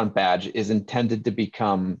the e-tron badge is intended to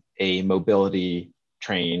become a mobility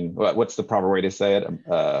train, what's the proper way to say it?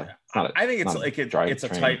 I think it's like it's a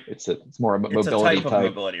type. It's more a mobility type of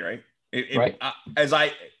mobility, right? Right.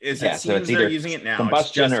 It seems they're using it now.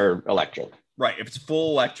 Combustion or electric. Right. If it's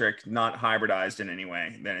full electric, not hybridized in any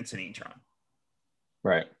way, then it's an e-tron.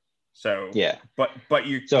 Right. So Yeah. but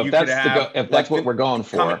you So you if could that's have if that's what we're going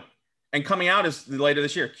for, coming out is later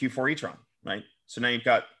this year, Q4 e-tron, right? So now you've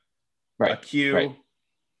got a right. Q Right.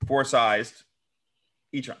 4-sized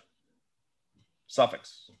e-tron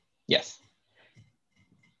suffix. Yes.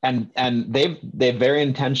 And they've very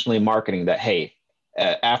intentionally marketing that, hey,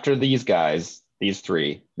 after these guys, these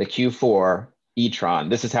three, the Q4 e-tron,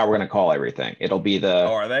 this is how we're going to call everything. It'll be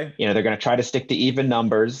Oh, are they? they're going to try to stick to even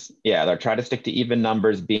numbers. Yeah, they'll try to stick to even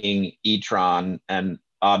numbers being e-tron and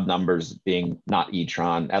odd numbers being not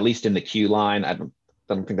e-tron, at least in the Q line. I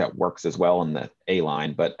don't think that works as well in the A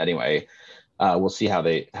line, but anyway, we'll see how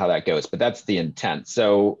that goes. But that's the intent.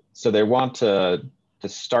 So they want to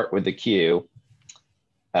start with the Q,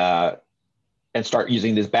 and start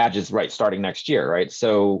using these badges right starting next year, right?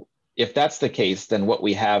 So if that's the case, then what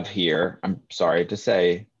we have here, I'm sorry to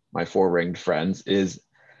say, my four-ringed friends, is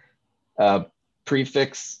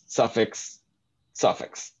prefix, suffix,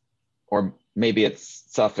 suffix, or maybe it's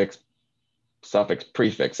suffix,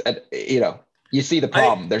 prefix. And you see the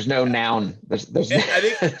problem. There's no noun. There's I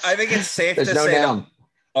think it's safe there's to no say noun.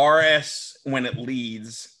 that RS when it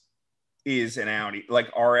leads is an Audi, like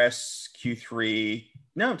RS Q3.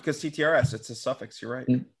 No, because TTRS, it's a suffix. You're right.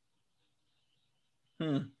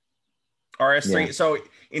 RS3. Yeah. So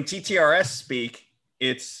in TTRS speak,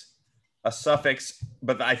 it's a suffix,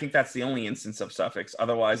 but I think that's the only instance of suffix.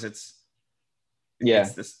 Otherwise, it's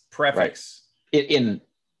this prefix. Right.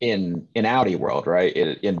 In Audi world, right?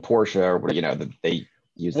 In Porsche, they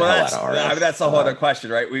use the hell out of RS. I mean, that's a whole other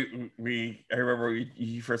question, right? I remember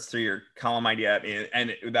you first threw your column idea at me,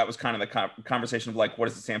 and that was kind of the conversation of like, what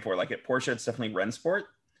does it stand for? Like at Porsche, it's definitely Rennsport.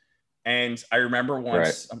 And I remember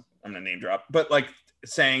once, right. I'm gonna name drop, but like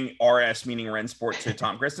saying RS meaning Rennsport to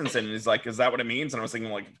Tom Christensen, and he's like, "Is that what it means?" And I was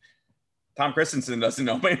thinking, like, Tom Christensen doesn't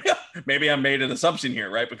know. Maybe I made an assumption here,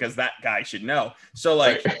 right? Because that guy should know. So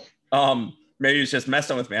like, right. Maybe he's just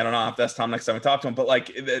messing with me. I don't know if that's Tom next time I talk to him, but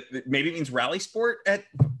like maybe it means rally sport at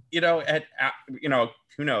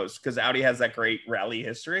who knows? Because Audi has that great rally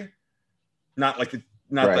history, not right.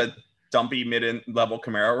 the dumpy mid-level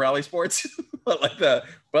Camaro rally sports, but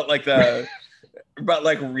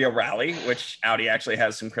real rally, which Audi actually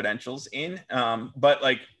has some credentials in. But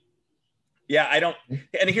like, yeah, I don't.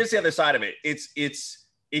 And here's the other side of it. It's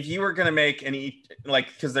if you were going to make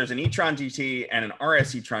because there's an e-tron GT and an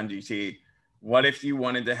RS e-tron GT. What if you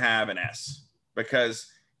wanted to have an S?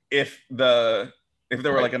 Because if there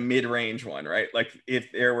were like a mid-range one, right? Like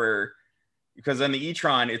if there were, because on the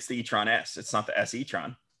e-tron, it's the e-tron S. It's not the S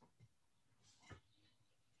e-tron.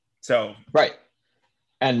 So right.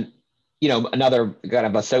 And another kind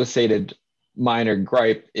of associated minor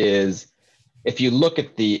gripe is if you look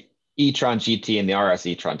at the e-tron GT and the RS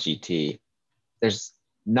e-tron GT, there's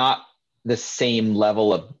not the same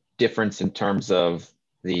level of difference in terms of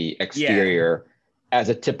the exterior as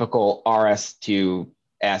a typical RS to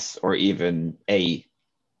S or even A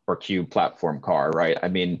or Q platform car, right? I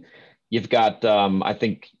mean, you've got, I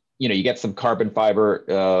think, you get some carbon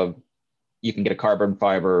fiber, you can get a carbon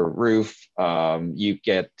fiber roof. You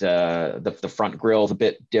get the front grille is a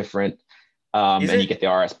bit different, and you get the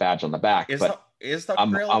RS badge on the back.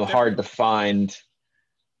 I'm hard to find.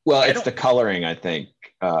 Well, it's the coloring, I think.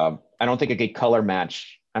 I don't think it could color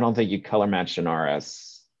match. I don't think you color match an RS.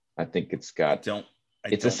 I think it's got.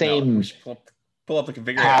 It's the same. We should pull up the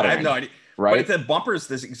configuration. Pattern, I have no idea. Right? But the bumper is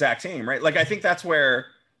this exact same, right? Like I think that's where.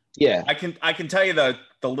 Yeah. I can tell you the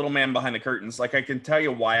little man behind the curtains. Like I can tell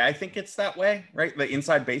you why I think it's that way, right? The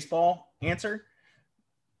inside baseball answer.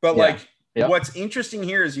 But what's interesting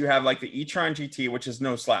here is you have like the e-tron GT, which is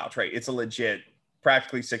no slouch, right? It's a legit,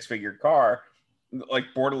 practically six-figure car, like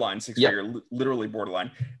borderline six-figure, literally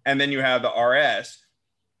borderline. And then you have the RS.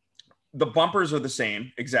 The bumpers are the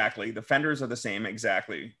same, exactly. The fenders are the same,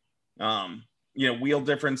 exactly. Wheel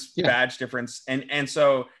difference, badge difference, and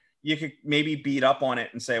so you could maybe beat up on it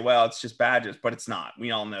and say, well, it's just badges, but it's not.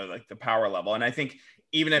 We all know like the power level. And I think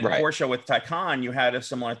even at Porsche with Taycan, you had a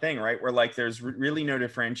similar thing, right? Where like there's really no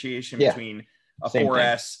differentiation between a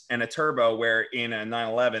 4S and a turbo, where in a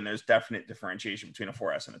 911, there's definite differentiation between a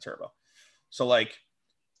 4S and a turbo. So like,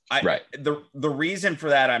 the reason for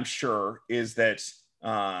that, I'm sure, is that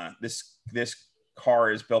this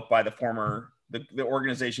car is built by the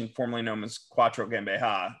organization formerly known as Quattro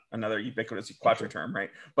Gambeja, another ubiquitous Quattro term, right?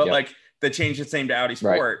 But like they changed its name to Audi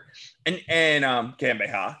Sport and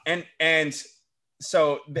Gambeja, and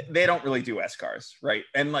so they don't really do S cars, right?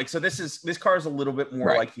 And like so this car is a little bit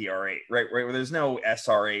more like the R8, right? Where there's no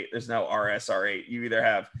SR8, there's no RSR8. You either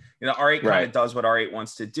have R8 kind of does what R8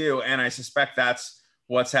 wants to do, and I suspect that's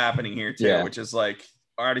what's happening here too, which is like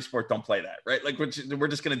Audi Sport don't play that, right? Like we're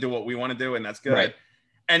just gonna do what we want to do, and that's good.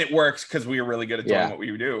 and it works because we are really good at doing what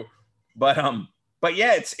we do. But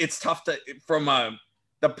yeah, it's tough to from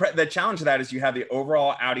the challenge of that is you have the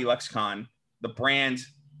overall Audi lexicon, the brand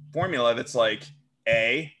formula that's like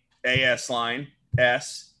AS line,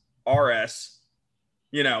 S, RS,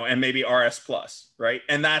 and maybe RS plus, right?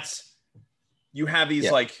 And that's, you have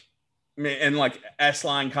these like, and like S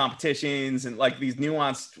line competitions and like these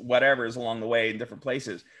nuanced whatevers along the way in different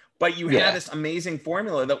places. But you have this amazing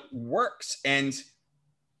formula that works. And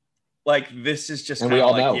like, this is just kind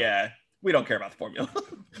of like, we don't care about the formula.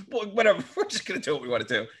 Whatever. We're just going to do what we want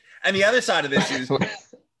to do. And the other side of this is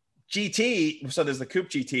GT. So there's the Coupe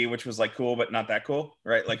GT, which was like cool, but not that cool,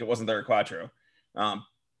 right? Like it wasn't the Quattro.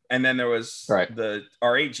 And then there was the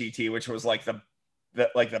R8 GT, which was like the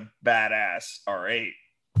badass R8,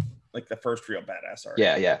 like the first real badass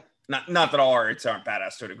R8. Yeah. Not that all R8s aren't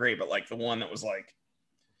badass to a degree, but like the one that was like,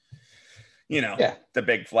 the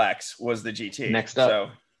big flex was the GT. Next up. So,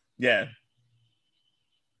 yeah.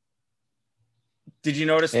 Did you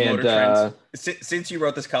notice Motor Trend? Since you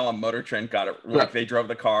wrote this column, Motor Trend got it. Like they drove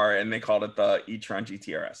the car and they called it the e-tron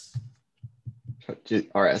GTRS.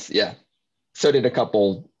 RS, yeah. So did a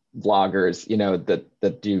couple vloggers,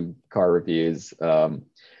 that do car reviews. A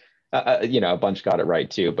bunch got it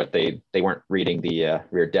right too, but they weren't reading the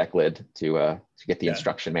rear deck lid to get the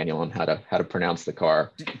instruction manual on how to pronounce the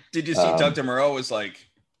car. Did you see Doug DeMuro was like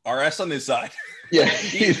RS on this side? Yeah,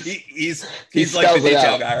 he's like the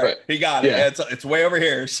detail guy, right? He got it. Yeah. It's way over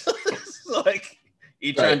here. So it's like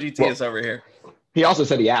e-tron GT is over here. He also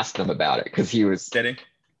said he asked them about it because he was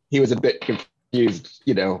a bit confused,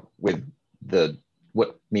 with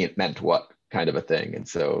what meant what kind of a thing. And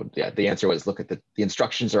so the answer was, look at the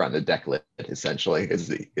instructions are on the deck lid, essentially,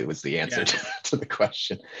 it was the answer to the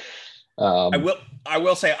question. I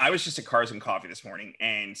will say I was just at Cars and Coffee this morning,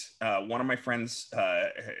 and one of my friends, a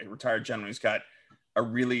retired gentleman who's got a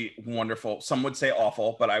really wonderful, some would say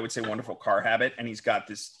awful, but I would say wonderful car habit, and he's got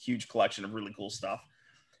this huge collection of really cool stuff.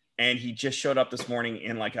 And he just showed up this morning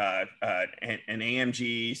in like an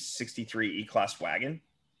AMG 63 E-Class wagon,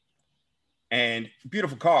 and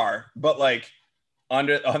beautiful car, but like on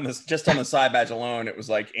the side badge alone, it was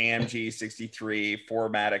like AMG 63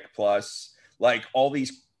 4MATIC Plus, like all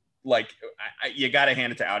these. Like you got to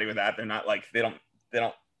hand it to Audi with that. They're not like they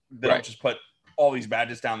don't just put all these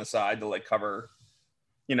badges down the side to like cover,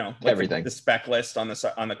 like everything. The spec list on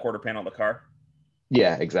the quarter panel of the car.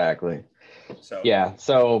 Yeah, exactly. So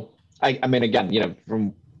I mean, again,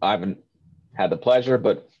 I haven't had the pleasure,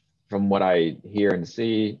 but from what I hear and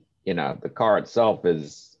see, the car itself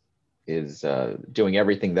is doing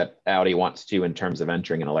everything that Audi wants to in terms of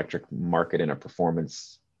entering an electric market in a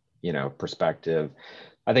performance, perspective.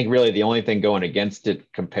 I think really the only thing going against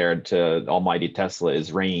it compared to almighty Tesla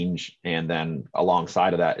is range. And then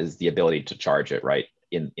alongside of that is the ability to charge it right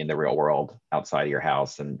in the real world outside of your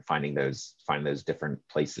house, and find those different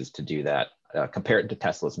places to do that, compared to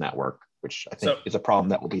Tesla's network, which I think is a problem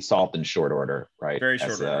that will be solved in short order, right? Very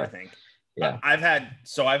short order, I think. Yeah. I've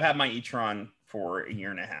had my e-tron for a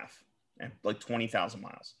year and a half and like 20,000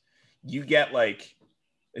 miles. You get like,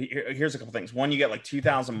 here's a couple things. One, you get like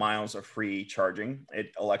 2,000 miles of free charging at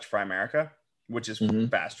Electrify America, which is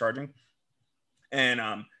fast charging.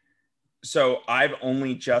 And so I've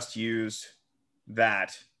only just used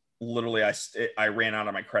that. Literally, I ran out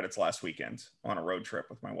of my credits last weekend on a road trip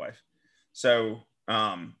with my wife. So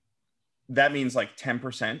that means like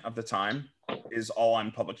 10% of the time is all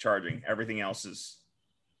on public charging. Everything else is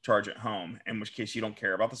charge at home, in which case you don't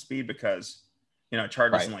care about the speed because, it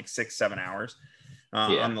charges in like 6-7 hours.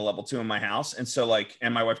 On the level 2 in my house. And so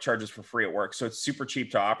and my wife charges for free at work. So it's super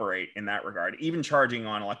cheap to operate in that regard. Even charging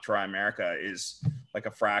on Electrify America is like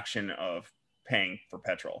a fraction of paying for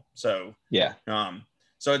petrol. So,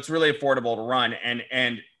 so it's really affordable to run.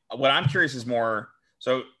 And what I'm curious is more,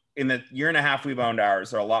 so in the year and a half we've owned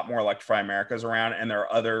ours, there are a lot more Electrify Americas around, and there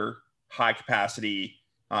are other high capacity,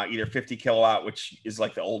 either 50 kilowatt, which is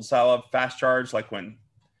like the old style of fast charge, like when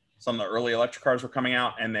some of the early electric cars were coming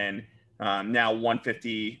out, and then now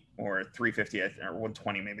 150 or 350 or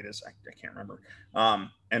 120, maybe it is. I can't remember.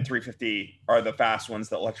 And 350 are the fast ones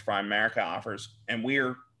that Electrify America offers. And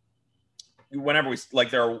whenever we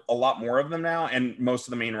there are a lot more of them now. And most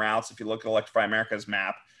of the main routes, if you look at Electrify America's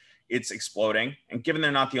map, it's exploding. And given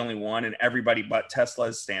they're not the only one, and everybody but Tesla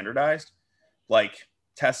is standardized, like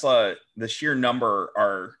Tesla, the sheer number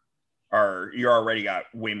are you already got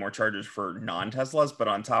way more chargers for non-Teslas, but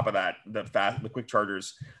on top of that, the quick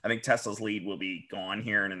chargers, I think Tesla's lead will be gone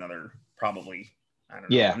here in another, probably, I don't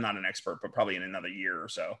know, I'm not an expert, but probably in another year or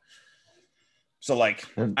so. So I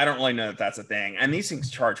don't really know that that's a thing. And these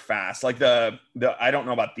things charge fast. Like I don't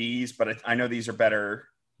know about these, but I know these are better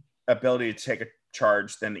ability to take a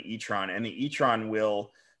charge than the e-tron, and the e-tron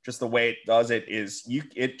will, just the way it does it is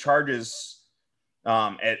it charges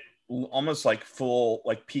at almost like full,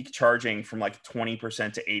 like peak charging from like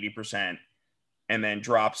 20% to 80%, and then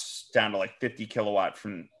drops down to like 50 kilowatt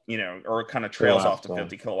from, or it kind of trails off to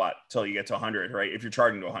 50 kilowatt till you get to 100, right? If you're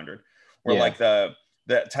charging to 100, or like the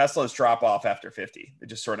Teslas drop off after 50. It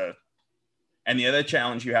just sort of, and the other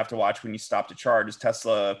challenge you have to watch when you stop to charge is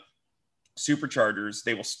Tesla superchargers,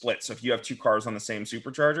 they will split. So if you have two cars on the same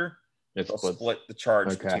supercharger, they'll split the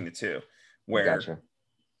charge between the two, where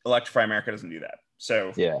Electrify America doesn't do that.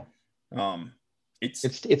 So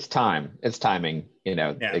it's time. It's timing,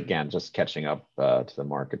 again, just catching up to the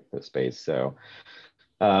market space. So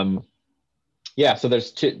so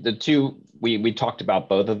there's two we talked about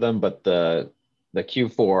both of them, but the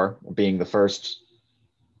Q4 being the first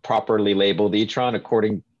properly labeled e-tron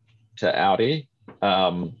according to Audi,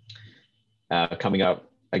 coming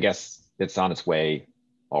up. I guess it's on its way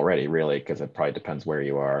already, really, because it probably depends where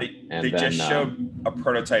you are. They just showed a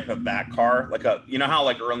prototype of that car, like how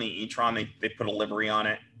like early e-tron they put a livery on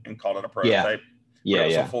it and called it a prototype. It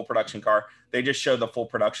was a full production car. They just showed the full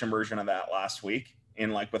production version of that last week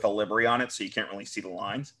with a livery on it, so you can't really see the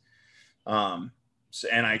lines.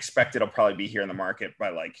 And I expect it'll probably be here in the market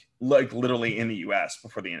by like literally in the US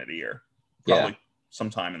before the end of the year, probably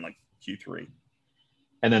sometime in like Q3.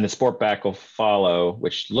 And then the Sportback will follow,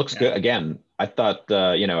 which looks good. Again, I thought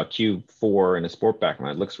a Q4 in a Sportback,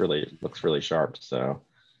 man, it looks really sharp. So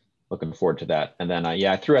looking forward to that. And then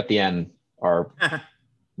I threw at the end are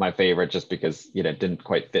my favorite, just because it didn't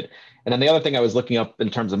quite fit. And then the other thing I was looking up in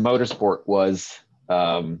terms of motorsport was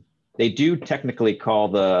they do technically call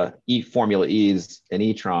the Formula E's an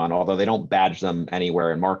e-tron, although they don't badge them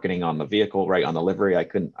anywhere in marketing on the vehicle, right on the livery. I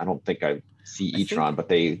don't think I see e-tron, but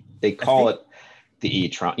they call it the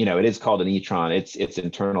e-tron. It is called an e-tron. Its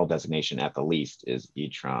internal designation at the least is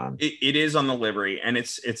e-tron. It is on the livery, and it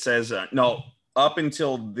says no. Up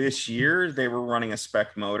until this year, they were running a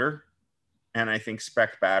spec motor, and I think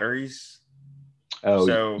spec batteries. Oh,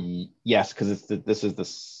 so yes, because this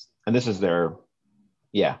is their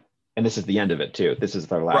and this is the end of it too. This is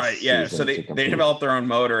their last. Right. Yeah. So they developed their own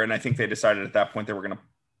motor, and I think they decided at that point they were going to.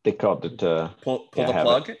 They called it pull the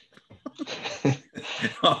plug.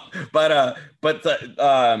 But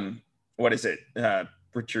the what is it?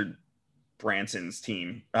 Richard Branson's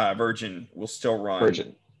team, Virgin, will still run.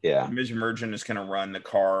 Virgin, Virgin is going to run the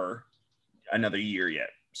car another year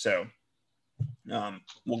yet. So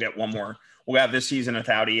we'll get one more. We'll have this season with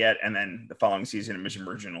Audi yet, and then the following season,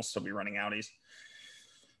 Virgin will still be running Audis.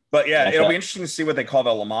 But it'll be interesting to see what they call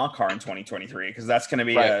the Le Mans car in 2023, because that's going to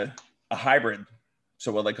be a hybrid.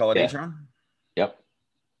 So will they call it e-tron? Yep.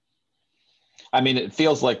 I mean, it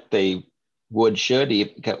feels like they should.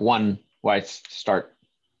 One, why start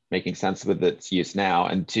making sense with its use now,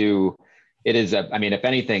 and two, it is if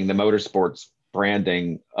anything, the motorsports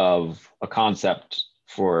branding of a concept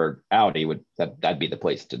for Audi that'd be the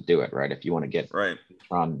place to do it, right? If you want to get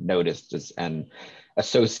e-tron noticed and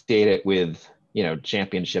associate it with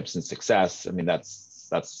championships and success. I mean,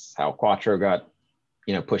 that's how Quattro got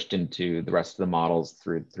pushed into the rest of the models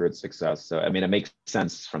through its success. So I mean, it makes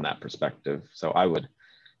sense from that perspective. So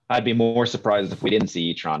I'd be more surprised if we didn't see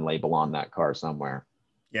e-tron label on that car somewhere.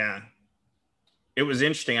 Yeah, it was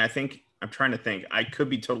interesting. I'm trying to think. I could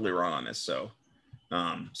be totally wrong on this. So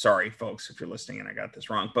sorry, folks, if you're listening and I got this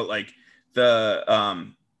wrong. But like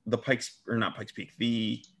the Pikes Peak,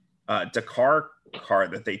 the Dakar car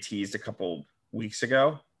that they teased a couple weeks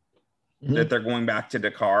ago, that they're going back to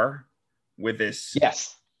Dakar with this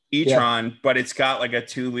e-tron, but it's got like a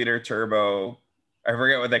 2-liter turbo. I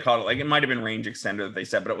forget what they called it. Like, it might have been range extender that they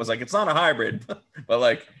said, but it was like, it's not a hybrid. But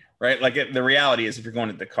like, right, like the reality is, if you're going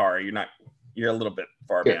to Dakar, you're a little bit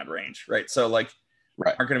far beyond range, right? So like,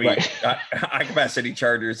 aren't going to be high capacity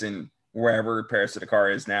chargers in wherever Paris to Dakar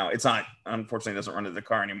is now. It's not, unfortunately, doesn't run to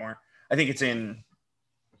Dakar anymore. I think it's in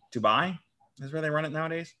Dubai is where they run it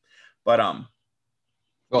nowadays. But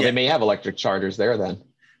they may have electric chargers there then.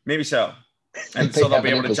 Maybe so. And so they'll be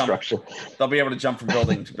able to jump. They'll be able to jump from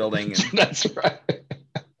building to building. And, that's right.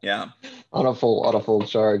 Yeah. On a full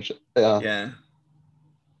charge. Yeah.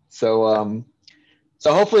 So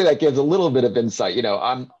hopefully that gives a little bit of insight.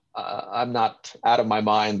 I'm not out of my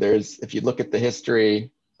mind. If you look at the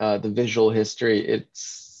history, the visual history,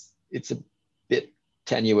 it's a bit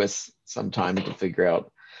tenuous sometimes to figure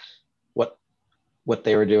out what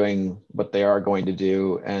they were doing, what they are going to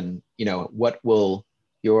do, and what will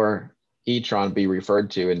your e-tron be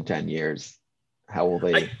referred to in 10 years? How will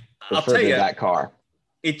they refer to that car?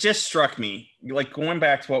 It just struck me, like, going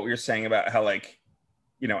back to what we were saying about how, like,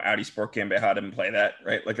 Audi Sport Gambit didn't play that,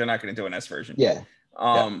 right? Like they're not going to do an S version. Yeah.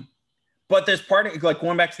 But there's like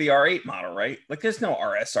going back to the R8 model, right? Like there's no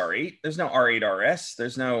RS R8, there's no R8 RS,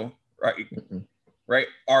 there's no right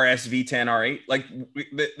RS V10 R8. Like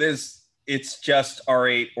it's just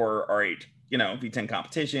R8 or R8, V10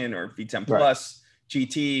 competition or V10 plus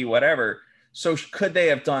GT, whatever. So could they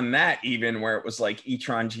have done that even where it was like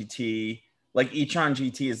e-tron GT, like e-tron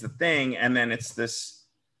GT is the thing, and then it's this,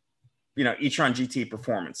 e-tron GT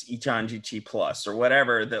Performance, e-tron GT Plus, or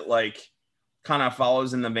whatever that like kind of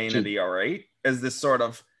follows in the vein of the R8 as this sort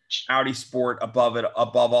of Audi Sport above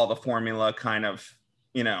all the formula, kind of,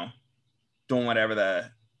 doing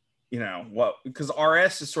whatever because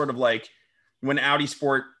RS is sort of like when Audi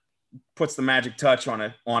Sport puts the magic touch on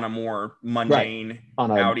a more mundane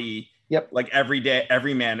Audi. Yep. Like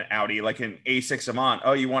everyman Audi, like an A6 Avant.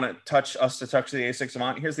 Oh, you want to touch the A6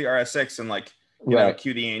 Avant? Here's the RS6, and like,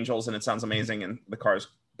 cue the angels, and it sounds amazing, and the car's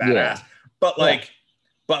badass. Yeah. But like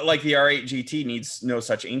the R8 GT needs no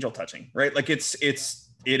such angel touching, right? Like it is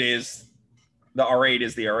the R8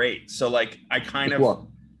 is the R8. So like I kind of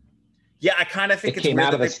think it came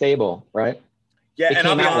out of the stable, right? Yeah, it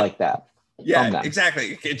came out like that. Yeah,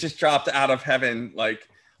 exactly. It just dropped out of heaven, like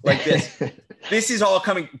this. This is all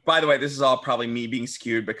coming. By the way, this is all probably me being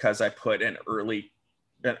skewed because I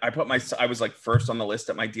was like first on the list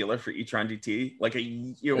at my dealer for e-tron GT. Like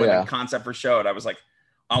when the concept first showed, I was like,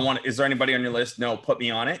 is there anybody on your list? No, put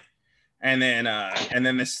me on it. And then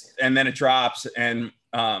it drops, and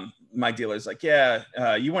my dealer's like, yeah,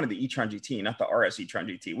 you wanted the e-tron GT, not the RS e-tron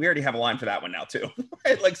GT. We already have a line for that one now too.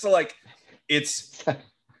 Right? Like, so like it's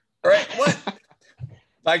right. What?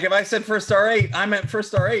 Like if I said first R8, I meant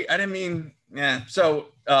first R8. I didn't mean, yeah. So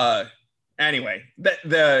anyway,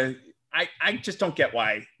 I just don't get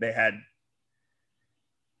why they had.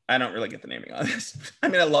 I don't really get the naming on this. I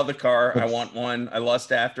mean, I love the car. I want one. I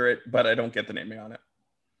lust after it, but I don't get the naming on it.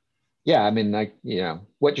 Yeah, I mean, like,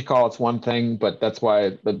 what you call it's one thing, but that's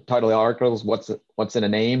why the title of the article is what's in a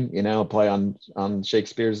name, play on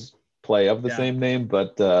Shakespeare's play of the same name.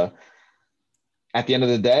 But at the end of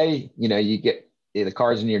the day, you get the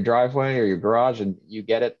car's in your driveway or your garage and you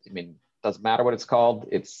get it. I mean, doesn't matter what it's called.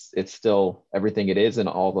 It's still everything it is and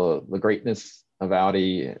all the greatness of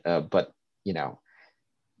Audi. But,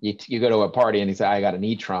 you go to a party and you say, I got an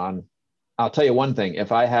e-tron. I'll tell you one thing.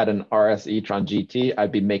 If I had an RS e-tron GT,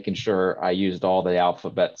 I'd be making sure I used all the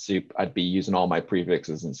alphabet soup. I'd be using all my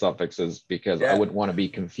prefixes and suffixes because I wouldn't want to be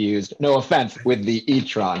confused. No offense with the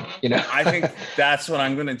e-tron, I think that's what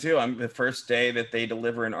I'm going to do. I'm the first day that they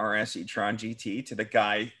deliver an RS e-tron GT to the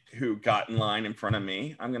guy who got in line in front of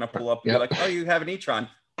me. I'm going to pull up and be like, oh, you have an e-tron.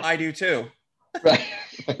 I do too. Right.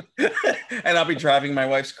 And I'll be driving my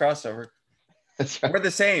wife's crossover. That's right. We're the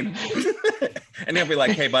same. And he'll be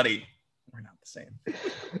like, hey, buddy, we're not the same.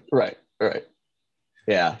 Right.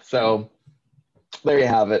 Yeah. So there you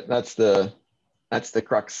have it. That's the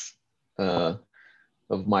crux of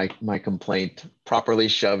my complaint, properly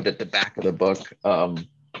shoved at the back of the book.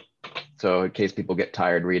 So in case people get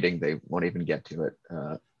tired reading, they won't even get to it,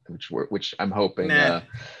 which I'm hoping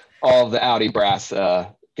all of the Audi brass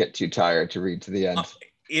get too tired to read to the end.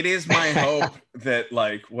 It is my hope that,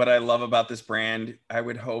 like, what I love about this brand, I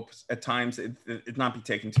would hope at times it not be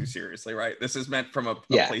taken too seriously, right? This is meant from a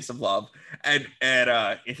place of love. And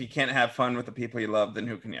if you can't have fun with the people you love, then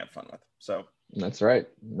who can you have fun with? So that's right.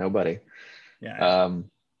 Nobody. Yeah. And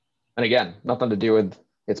again, nothing to do with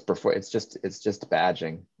it's just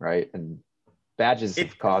badging, right? And badges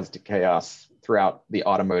have caused chaos throughout the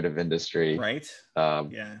automotive industry. Right.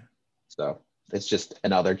 So it's just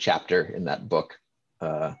another chapter in that book.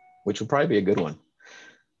 Which would probably be a good one.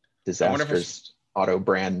 Disastrous auto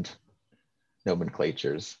brand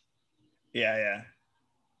nomenclatures. Yeah.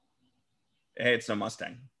 Hey, it's no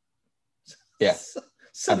Mustang. Yeah.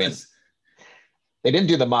 I mean, they didn't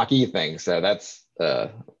do the Mach-E thing, so that's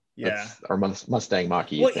our Mustang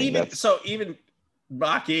Mach-E thing. Even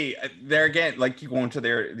Mach-E, there again, like you go into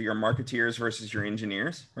your marketeers versus your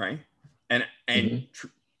engineers, right? And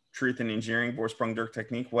truth in engineering, Vorsprung durch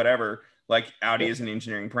Technik, whatever. Like Audi is an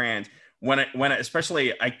engineering brand.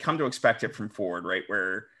 Especially I come to expect it from Ford, right?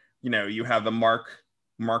 Where, you have the Mark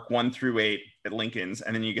 1 through 8 at Lincoln's,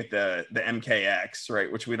 and then you get the MKX, right?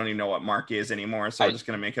 Which we don't even know what Mark is anymore. So we're just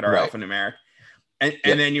going to make it our alphanumeric. And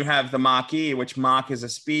then you have the Mach-E, which Mach is a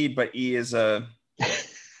speed, but E is a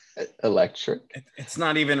electric. It's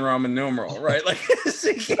not even Roman numeral, right? Like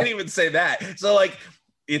you can't even say that. So like,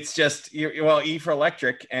 it's just, E for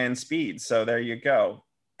electric and speed. So there you go.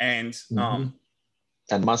 And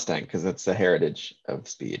and Mustang, because it's the heritage of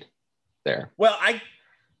speed there. Well,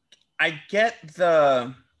 I get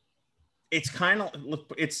the it's kind of,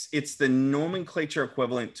 look, it's the nomenclature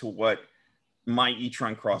equivalent to what my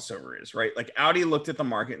e-tron crossover is, right? Like Audi looked at the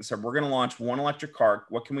market and said, we're going to launch one electric car.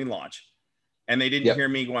 What can we launch? And they didn't hear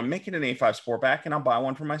me going, make it an A5 Sportback and I'll buy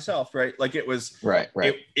one for myself, right? Like it was, right.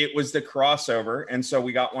 It was the crossover. And so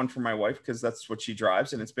we got one for my wife because that's what she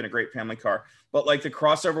drives and it's been a great family car. But like the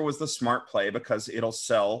crossover was the smart play because it'll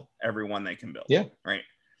sell every one they can build. Yeah. Right.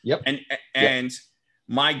 Yep. And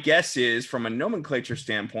my guess is from a nomenclature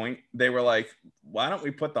standpoint, they were like, why don't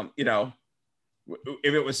we put them, you know,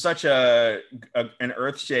 if it was such an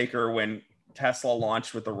earth shaker when Tesla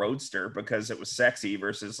launched with the Roadster because it was sexy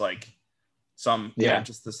versus like some, you know,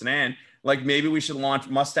 just the sedan, like maybe we should launch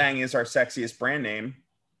Mustang is our sexiest brand name,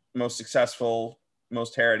 most successful,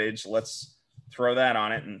 most heritage. Let's throw that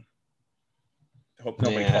on it and hope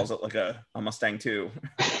nobody calls it like a Mustang 2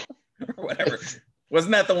 or whatever.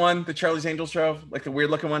 Wasn't that the one the Charlie's Angels drove? Like the weird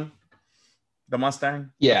looking one? The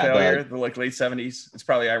Mustang? Yeah. The failure, the like late 70s. It's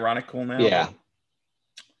probably ironic cool now. Yeah. But,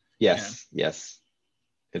 Yes.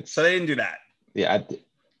 So they didn't do that. Yeah.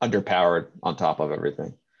 Underpowered on top of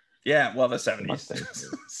everything. Yeah. Well, the 70s.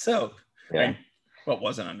 So, yeah. I mean, what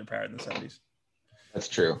wasn't underpowered in the 70s? That's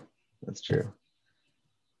true.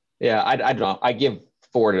 Yeah. I don't know. I give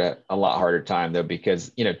Ford a lot harder time though,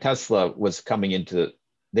 because, you know, Tesla was coming into,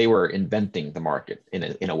 they were inventing the market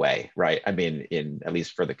in a way, right? I mean, at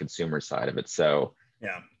least for the consumer side of it. So, you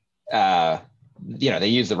know, they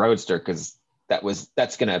used the Roadster because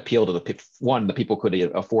that's going to appeal to the people could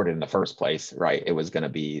afford it in the first place, right? It was going to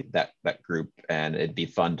be that group, and it'd be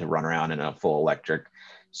fun to run around in a full electric,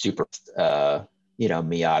 super, you know,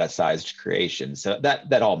 Miata sized creation. So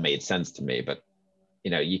that all made sense to me. But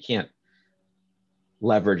you know, you can't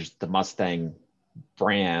leverage the Mustang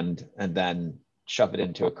brand and then shove it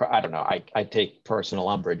into a car. I don't know. I take personal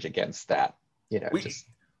umbrage against that. You know,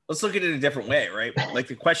 let's look at it a different way, right? Like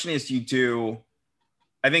the question is,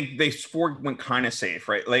 I think Ford went kind of safe,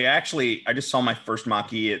 right? Like actually, I just saw my first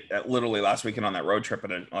Mach-E at literally last weekend on that road trip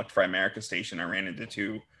at an Electrify America station. I ran into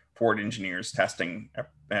two Ford engineers testing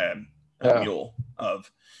a mule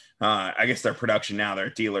of, I guess their production now, they're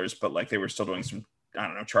dealers, but like they were still doing some, I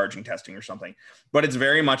don't know, charging testing or something. But it's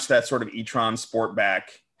very much that sort of e-tron Sportback,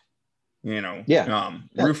 you know,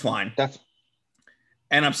 roof line.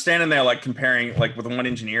 And I'm standing there like comparing, like with one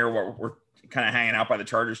engineer where we're kind of hanging out by the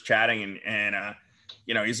Chargers chatting and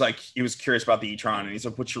you know, he was curious about the e-tron and he's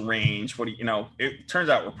like, what's your range? What do you know? It turns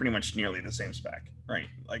out we're pretty much nearly the same spec, right?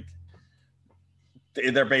 Like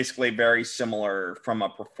they're basically very similar from a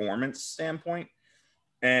performance standpoint.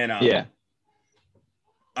 And I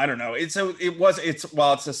don't know. It's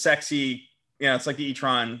a sexy, you know, it's like the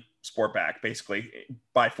e-tron Sportback basically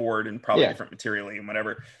by Ford and probably different materially and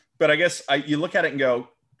whatever. But I guess you look at it and go,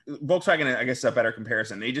 Volkswagen, I guess is a better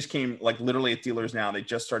comparison. They just came like literally at dealers now. They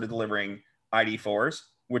just started delivering ID4s,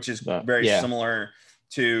 which is very similar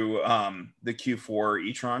to the Q4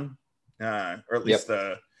 e-tron, or at least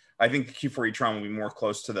I think the Q4 e-tron will be more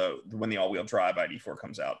close to when the all-wheel drive ID4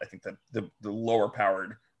 comes out. I think that the lower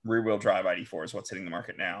powered rear-wheel drive ID4 is what's hitting the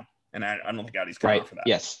market now, and I don't think Audi's coming out for that.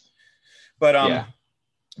 Yes, but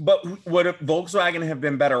would Volkswagen have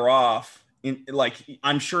been better off? Like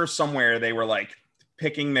I'm sure somewhere they were like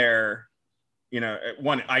picking their, you know,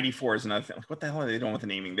 one ID4 is another thing. Like, what the hell are they doing with the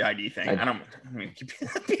naming, the ID thing? I mean, keep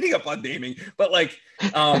beating up on naming, but like,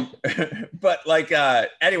 anyway,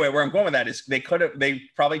 where I'm going with that is they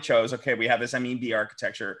probably chose, okay, we have this MEB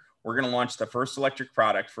architecture. We're going to launch the first electric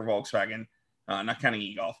product for Volkswagen, not counting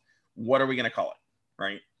e-Golf. What are we going to call it?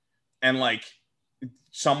 Right. And like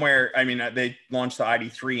somewhere, I mean, they launched the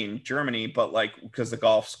ID3 in Germany, but like, because the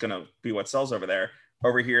Golf's going to be what sells over there.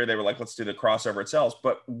 Over here, they were like, let's do the crossover itself.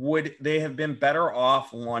 But would they have been better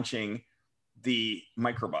off launching the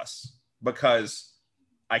microbus? Because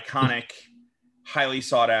iconic, highly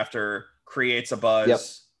sought after, creates a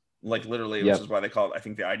buzz, like literally, which is why they call it, I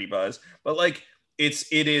think, the ID Buzz. But like, it's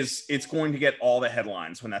going to get all the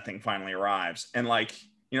headlines when that thing finally arrives. And like,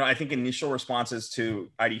 you know, I think initial responses to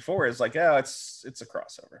ID4 is like, oh, it's a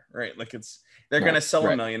crossover, right? Like they're going to sell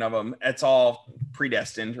 1 million of them. It's all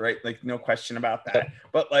predestined, right? Like no question about that.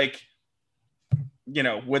 But like, you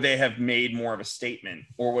know, would they have made more of a statement,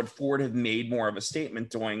 or would Ford have made more of a statement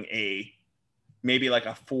doing maybe like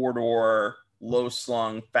a 4-door low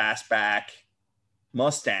slung fastback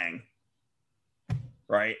Mustang,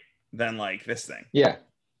 right? Than like this thing. Yeah.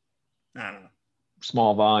 I don't know.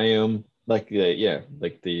 Small volume. Like in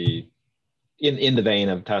the vein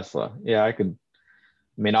of Tesla. Yeah, I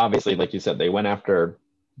mean, obviously, like you said, they went after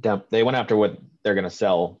what they're going to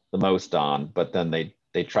sell the most on, but then they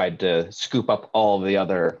tried to scoop up all the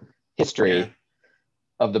other history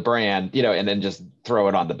of the brand, you know, and then just throw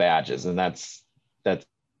it on the badges. And that's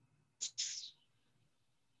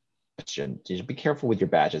you should be careful with your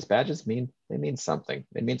badges. Badges mean something.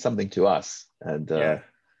 They mean something to us. And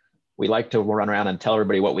we like to run around and tell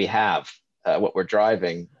everybody what we have, what we're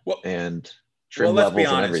driving, and trim levels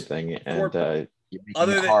and everything. And you're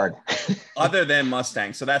making it hard. Other than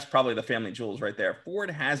Mustang, so that's probably the family jewels right there. Ford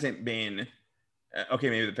hasn't been okay.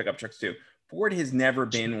 Maybe the pickup trucks too. Ford has never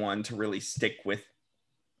been one to really stick with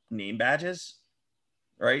name badges,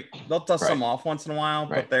 right? They'll dust some off once in a while,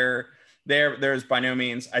 but there's by no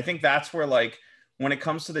means. I think that's where, like, when it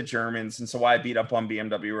comes to the Germans, and so why I beat up on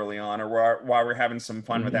BMW early on, or why we're having some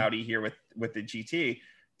fun with Audi here with the GT,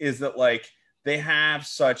 is that like they have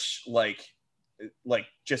such like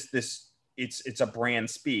just this. It's a brand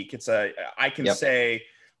speak. It's a I can say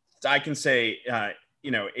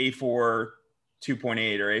you know, A4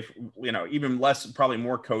 2.8 or a, you know, even less, probably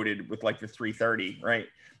more coded with like the 330, right?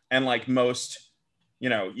 And like most, you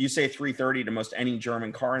know, you say 330 to most any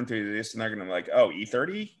German car enthusiast, and they're gonna be like, oh,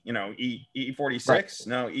 E30, you know, E46,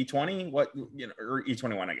 no, E20, what, you know, or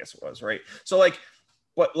E21, I guess it was, right? So like,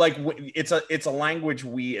 but like it's a language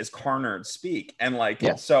we as car nerds speak, and like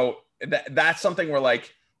so that's something where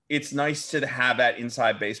like it's nice to have that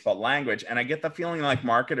inside baseball language. And I get the feeling like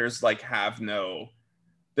marketers like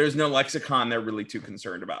there's no lexicon they're really too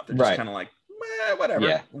concerned about. They're just kind of like, whatever.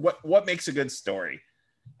 Yeah. What makes a good story?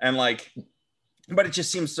 And like, but it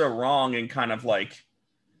just seems so wrong, and kind of like,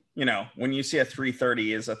 you know, when you see a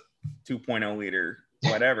 330 is a 2.0 liter,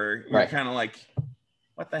 whatever, you're kind of like,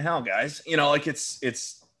 what the hell, guys? You know, like it's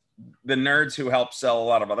the nerds who help sell a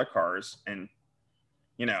lot of other cars and,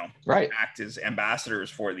 you know, act as ambassadors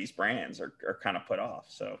for these brands are kind of put off.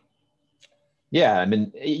 So, yeah, I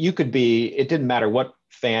mean, you could be, it didn't matter what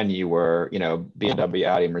fan you were, you know, BMW,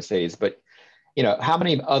 Audi, Mercedes, but, you know, how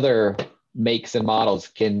many other makes and models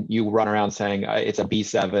can you run around saying it's a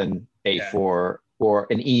B7 A4 or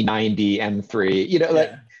an E90 M3, you know,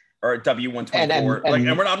 like, or a W124. And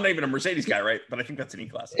I'm not even a Mercedes guy, right? But I think that's an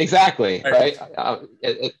E-Class. Exactly, right?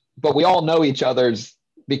 But we all know each other's,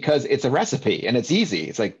 because it's a recipe and it's easy.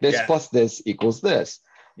 It's like this plus this equals this.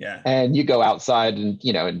 Yeah. And you go outside and,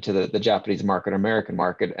 you know, into the Japanese market, American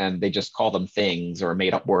market, and they just call them things or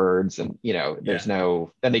made up words. And, you know, there's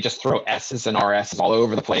then they just throw S's and RS's all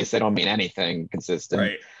over the place. They don't mean anything consistent.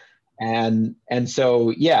 Right. And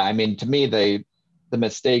so, yeah, I mean, to me, the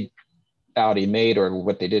mistake Audi made, or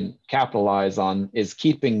what they didn't capitalize on, is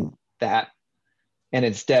keeping that, and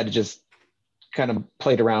instead just kind of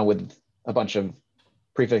played around with a bunch of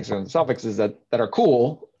prefixes and suffixes that are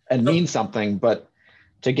cool and mean something, but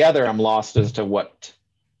together I'm lost as to what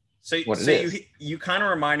it is. You kind of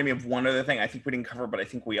reminded me of one other thing I think we didn't cover, but I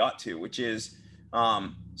think we ought to, which is,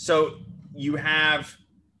 so you have,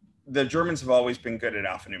 the Germans have always been good at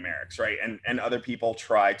alphanumerics, right? And other people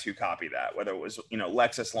try to copy that, whether it was, you know,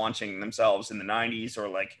 Lexus launching themselves in the 90s, or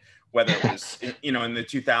like whether it was, you know, in the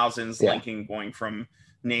 2000s, linking, going from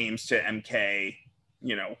names to MK,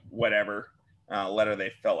 you know, whatever letter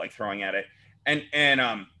they felt like throwing at it.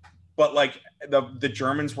 But like the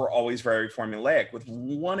Germans were always very formulaic, with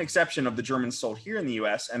one exception of the Germans sold here in the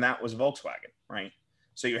US, and that was Volkswagen, right?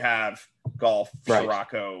 So you have Golf,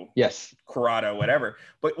 Scirocco, Corrado, whatever.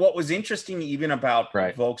 But what was interesting even about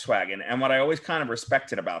Volkswagen, and what I always kind of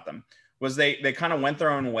respected about them, was they kind of went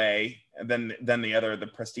their own way than the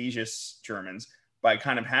prestigious Germans by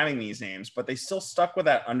kind of having these names, but they still stuck with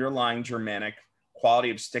that underlying Germanic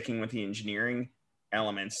quality of sticking with the engineering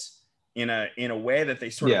elements in a way that they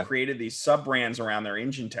sort of created these sub brands around their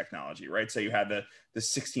engine technology, right? So you had the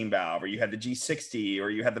 16 valve, or you had the G60, or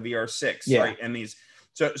you had the VR6, right? And these,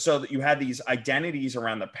 so that you had these identities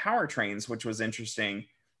around the powertrains, which was interesting,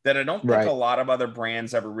 that I don't think a lot of other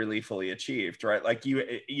brands ever really fully achieved, right? Like you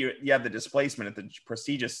have the displacement at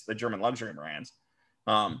the German luxury brands,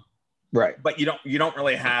 but you don't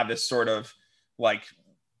really have this sort of like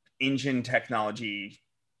engine technology.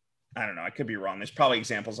 I don't know, I could be wrong. There's probably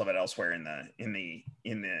examples of it elsewhere in the,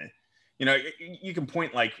 you know, you can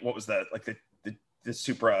point like, what was the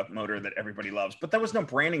Supra motor that everybody loves, but there was no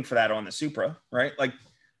branding for that on the Supra, right? Like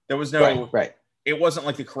there was no, it wasn't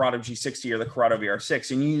like the Corrado G60 or the Corrado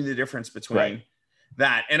VR6, and you knew the difference between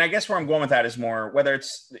that. And I guess where I'm going with that is more whether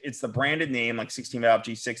it's the branded name like 16 valve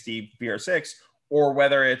G60 VR6, or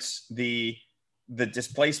whether it's the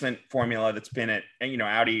displacement formula that's been at, you know,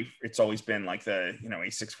 Audi, it's always been like the, you know,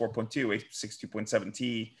 A6 4.2, A6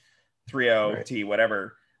 2.7T, 3.0T,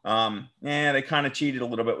 whatever. They kind of cheated a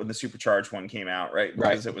little bit when the supercharged one came out, right?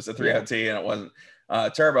 Because it was a 3.0T and it wasn't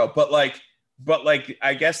turbo. But like,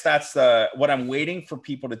 I guess that's what I'm waiting for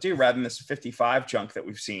people to do, rather than this 55 junk that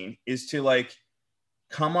we've seen, is to like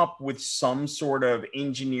come up with some sort of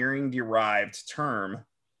engineering derived term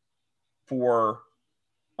for,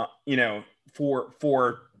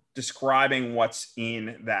 for describing what's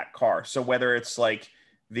in that car. So whether it's like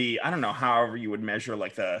I don't know, however you would measure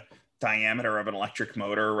like the diameter of an electric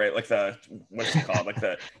motor, right? Like what's it called? Like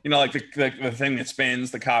the thing that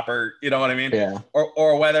spins, the copper, you know what I mean? Yeah.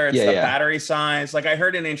 Or whether it's the battery size. Like I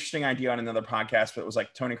heard an interesting idea on another podcast, but it was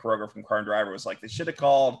like Tony Carroga from Car and Driver was like, they should have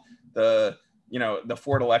called the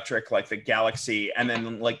Ford Electric, like the Galaxy, and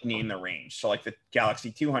then like name the range. So like the Galaxy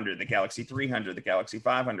 200, the Galaxy 300, the Galaxy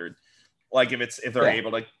 500. Like if they're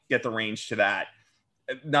able to get the range to that.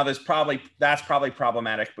 Now that's probably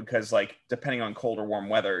problematic because like depending on cold or warm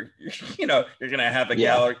weather, you're gonna have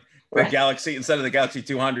the Galaxy instead of the Galaxy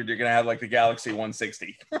 200, you're gonna have like the Galaxy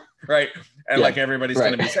 160, right? And like everybody's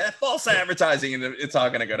gonna be false advertising, and it's all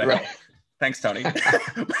gonna go to hell. Thanks, Tony.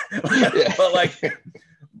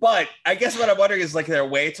 But I guess what I'm wondering is like there a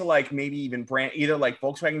way to like maybe even brand either like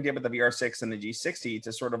Volkswagen did with the VR6 and the G60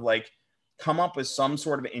 to sort of like come up with some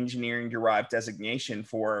sort of engineering derived designation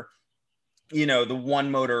for the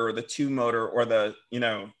one motor or the two motor or the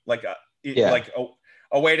like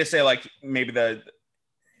a way to say like maybe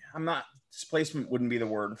displacement wouldn't be the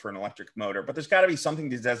word for an electric motor, but there's got to be something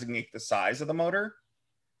to designate the size of the motor,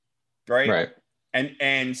 right? And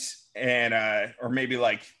or maybe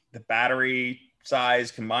like the battery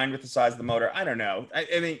size combined with the size of the motor. I don't know.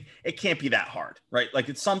 I mean, it can't be that hard, right? Like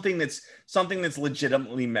it's something that's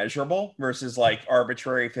legitimately measurable versus like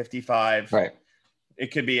arbitrary 55. Right.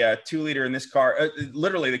 It could be a 2-liter in this car.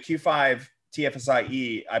 Literally, the Q5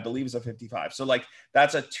 TFSI-E, I believe, is a 55. So like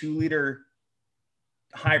that's a 2-liter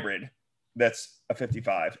hybrid that's a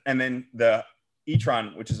 55, and then the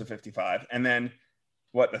e-tron, which is a 55, and then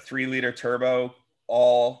the 3-liter turbo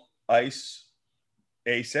all ice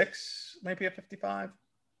A6 might be a 55.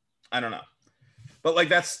 I don't know, but like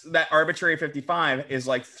that arbitrary 55 is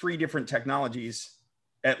like 3 different technologies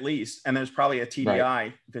at least, and there's probably a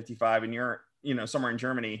TDI 55 in Europe, somewhere in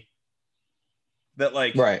Germany that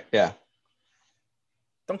like don't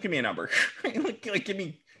give me a number. like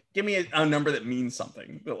give me a number that means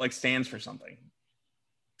something, that like stands for something.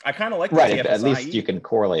 I kind of like the TFSI. At least you can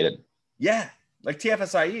correlate it. Yeah, like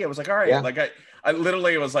TFSIE, I was like, all right, like I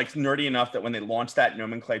literally was like nerdy enough that when they launched that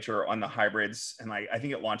nomenclature on the hybrids, and I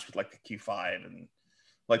think it launched with like the Q5 and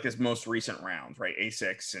like this most recent round, right?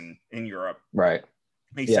 A6 and in Europe, right?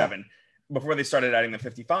 A7 before they started adding the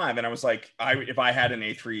 55, and I was like, if I had an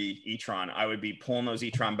A3 e-tron, I would be pulling those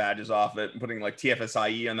e-tron badges off it and putting like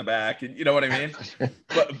TFSIE on the back, and you know what I mean?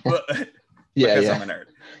 but because I'm a nerd.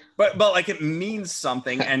 But like it means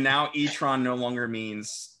something, and now e-tron no longer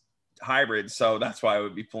means hybrid, so that's why I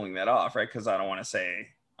would be pulling that off, right? Because I don't want to say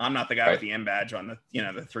I'm not the guy with the M badge on the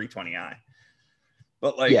the 320i.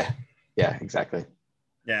 But like yeah, exactly.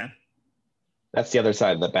 Yeah, that's the other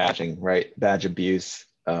side of the badging, right? Badge abuse.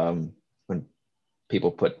 When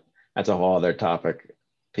people that's a whole other topic.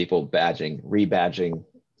 People rebadging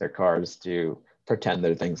their cars to pretend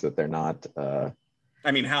they're things that they're not. I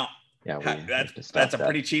mean, how? Yeah, that's a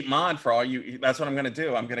pretty cheap mod for all you. That's what I'm going to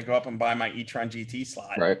do. I'm going to go up and buy my e-tron GT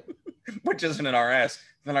slot, right? Which isn't an RS.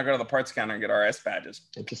 Then I'll go to the parts counter and get RS badges.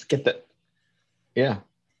 And just get that. Yeah,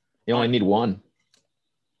 you only need one.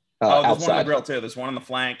 There's outside. one on the grill too. There's one on the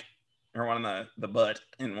flank, or one on the butt,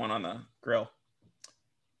 and one on the grill.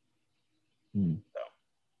 So,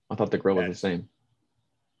 I thought the grill was the same.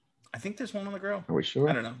 I think there's one on the grill. Are we sure?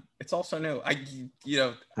 I don't know. It's also new. I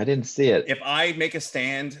didn't see it. If I make a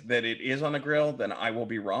stand that it is on the grill, then I will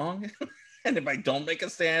be wrong. And if I don't make a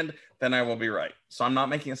stand, then I will be right. So I'm not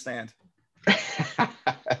making a stand.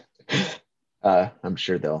 I'm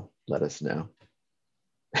sure they'll let us know.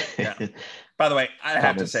 Yeah. By the way, I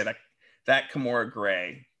have to say that Kimura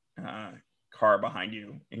gray car behind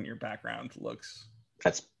you in your background looks.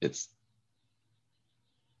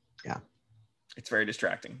 It's very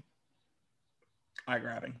distracting. Eye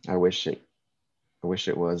grabbing. I wish it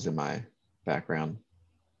was in my background.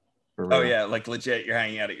 Oh yeah, like legit, you're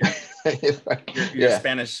hanging out at your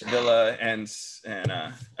Spanish villa and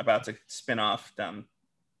about to spin off down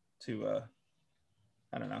to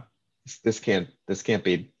I don't know. This can't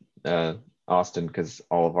be Austin because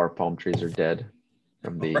all of our palm trees are dead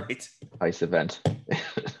from the ice event.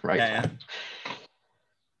 Right. Yeah.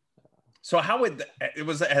 So how would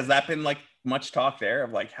has that been like much talk there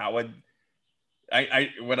of like how would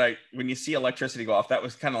when you see electricity go off, that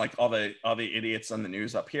was kind of like all the idiots on the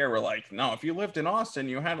news up here were like, no, if you lived in Austin,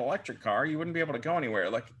 you had an electric car, you wouldn't be able to go anywhere.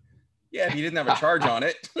 Like, yeah, if you didn't have a charge on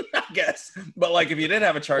it, I guess. But like if you did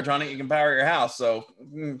have a charge on it, you can power your house. So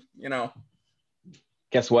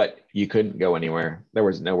Guess what? You couldn't go anywhere. There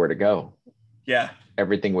was nowhere to go. Yeah.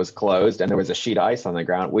 everything was closed and there was a sheet of ice on the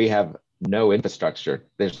ground. We have no infrastructure.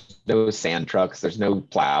 There's no sand trucks. There's no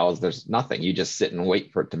plows. There's nothing. You just sit and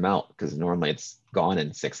wait for it to melt because normally it's gone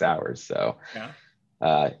in 6 hours. So Yeah.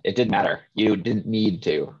 it didn't matter. You didn't need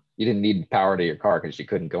to. You didn't need power to your car because you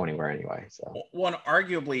couldn't go anywhere anyway. So One,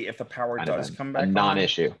 arguably, if the power kind does of come a back on,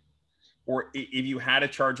 non-issue. or if you had a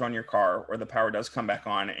charge on your car, or the power does come back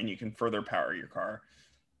on and you can further power your car,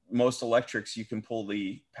 most electrics, you can pull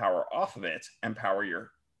the power off of it and power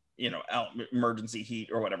your, emergency heat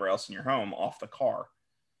or whatever else in your home off the car.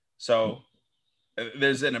 So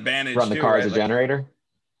there's an advantage. Run the too, car right? as a generator.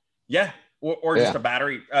 Yeah. Or just a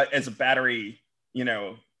battery, as a battery,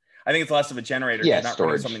 I think it's less of a generator. Yeah, You're not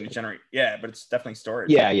running storage. something to generate. Yeah, but it's definitely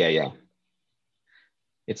storage. Yeah.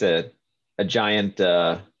 It's a giant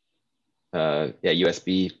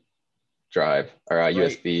USB drive or a Right.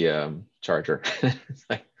 USB charger. It's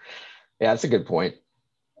like, yeah, that's a good point.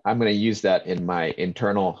 I'm going to use that in my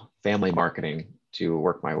internal family marketing to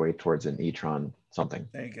work my way towards an e-tron something.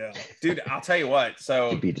 There you go, dude. I'll tell you what.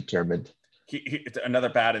 So to be determined. Another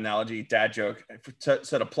bad analogy, dad joke. So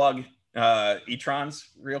to plug e-trons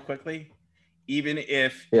real quickly, even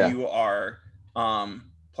if you are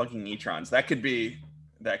plugging e-trons, that could be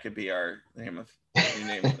our name of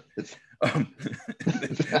the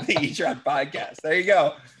e-tron podcast. There you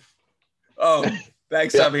go. Oh,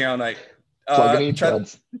 thanks for being all night. Plugging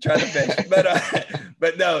e-trons. Try to fish, but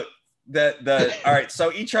no. All right.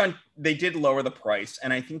 So e-tron, they did lower the price,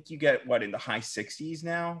 and I think you get in the high 60s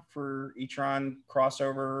now for e-tron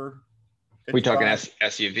crossover. 55? We talking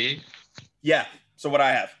SUV? Yeah. So what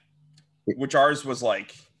I have, which ours was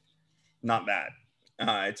like not bad.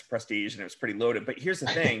 It's prestige and it was pretty loaded. But here's the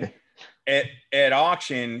thing: at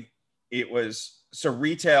auction, it was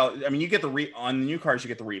retail. I mean, you get on the new cars, you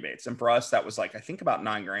get the rebates, and for us, that was I think about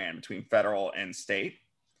 $9,000 between federal and state.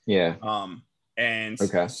 Yeah. And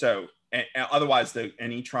okay. So and otherwise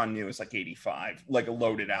an e-tron new is like 85, like a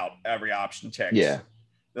loaded out, every option checks. Yeah.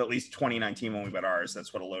 At least 2019 when we bought ours,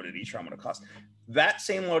 that's what a loaded e-tron would have cost. That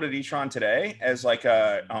same loaded e-tron today as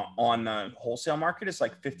on the wholesale market is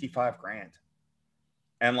like $55,000.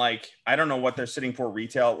 And I don't know what they're sitting for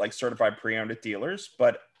retail, certified pre-owned at dealers,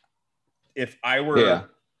 but if I were a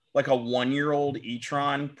 1-year-old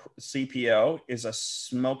e-tron CPO is a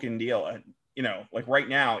smoking deal. Right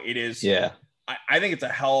now it is. Yeah. I think it's a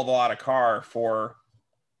hell of a lot of car for,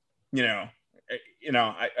 while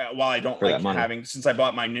I don't like having, since I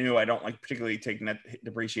bought my new, I don't particularly take net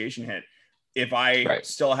depreciation hit. If I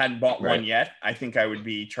still hadn't bought one yet, I think I would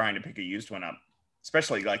be trying to pick a used one up,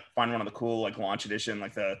 especially find one of the cool, launch edition,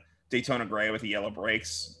 the Daytona gray with the yellow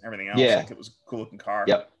brakes, everything else. Yeah. It was a cool looking car.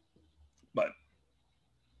 Yep. But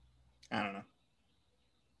I don't know.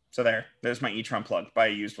 So there's my e-tron plug. Buy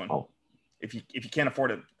a used one. Oh. If you can't afford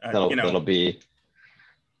it, that'll be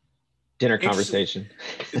dinner conversation.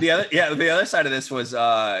 The other side of this was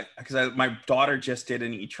because my daughter just did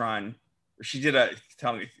an e-tron. She did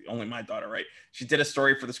tell me only my daughter, right? She did a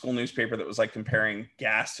story for the school newspaper that was comparing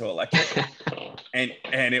gas to electric, and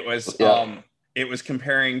it was it was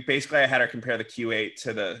comparing. Basically, I had her compare the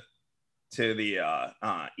Q8 to the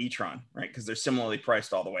e-tron, right? Because they're similarly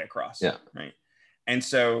priced all the way across. Yeah. Right. And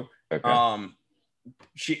so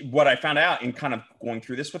what I found out in kind of going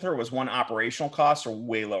through this with her was operational costs are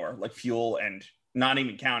way lower, like fuel, and not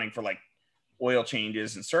even counting for oil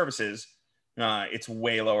changes and services. It's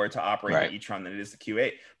way lower to operate the e-tron than it is the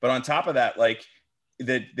Q8. But on top of that,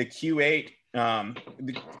 the Q8,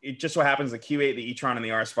 it just so happens the Q8, the e-tron, and the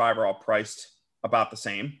RS5 are all priced about the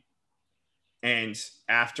same. And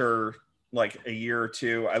after a year or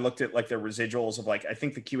two, I looked at the residuals of I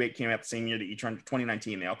think the Q8 came out the same year, the e-tron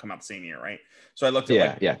 2019, they all come out the same year, right? So I looked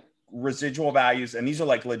at residual values, and these are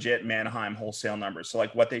legit Manheim wholesale numbers. So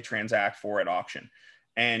what they transact for at auction.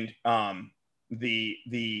 And the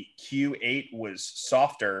Q8 was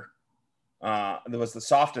softer. It was the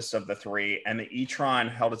softest of the three, and the e-tron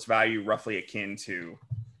held its value roughly akin to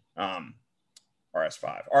RS5.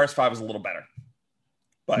 RS5 was a little better,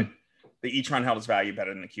 but the e-tron held its value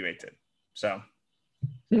better than the Q8 did. So,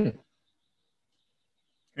 and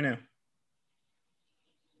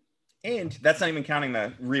that's not even counting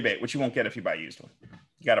the rebate, which you won't get if you buy a used one.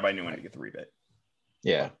 You got to buy a new one to get the rebate.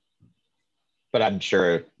 Yeah, but I'm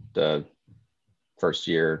sure the first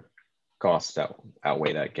year costs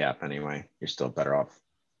outweigh that gap anyway. You're still better off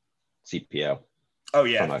CPO. Oh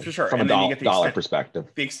yeah, for sure. From and then you get the dollar perspective,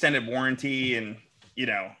 the extended warranty, and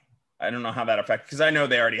I don't know how that affects, because I know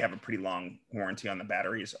they already have a pretty long warranty on the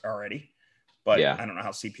batteries already. But I don't know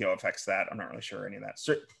how CPO affects that. I'm not really sure any of that.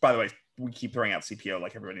 So, by the way, we keep throwing out CPO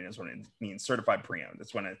like everybody knows what it means. Certified pre-owned.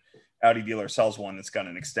 That's when an Audi dealer sells one that's got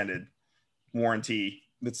an extended warranty.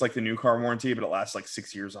 That's like the new car warranty, but it lasts like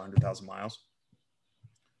 6 years, 100,000 miles.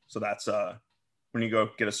 So that's when you go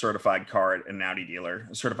get a certified car at an Audi dealer,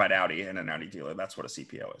 a certified Audi and an Audi dealer, that's what a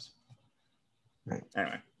CPO is. Right.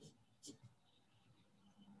 Anyway,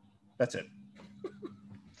 that's it.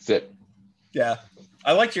 That's it. Yeah,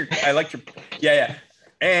 I liked your yeah,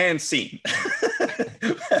 and scene.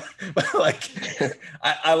 But like,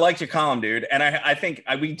 I liked your column, dude, and I think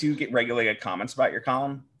we do regularly get comments about your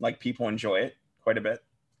column. Like, people enjoy it quite a bit.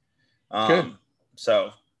 Good.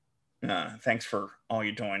 So thanks for all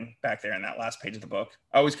you're doing back there in that last page of the book.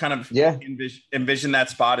 I always kind of envision that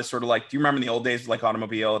spot as sort of like, do you remember in the old days, like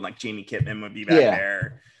Automobile, and like Jamie Kitman would be back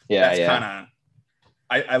there? Yeah, that's kind of,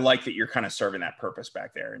 I like that you're kind of serving that purpose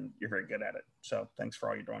back there, and you're very good at it. So thanks for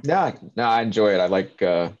all you're doing. Yeah, no, I enjoy it. I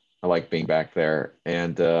like being back there.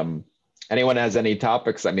 And anyone has any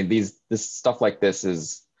topics? I mean, this stuff like this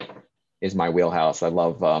is my wheelhouse. I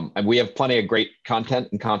love, and we have plenty of great content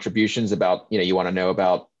and contributions about, you want to know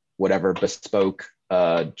about whatever bespoke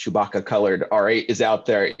Chewbacca colored R8 is out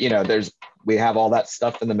there. We have all that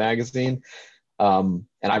stuff in the magazine. And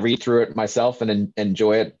I read through it myself and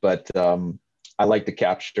enjoy it. But I like to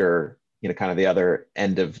capture, kind of the other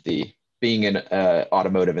end of the being an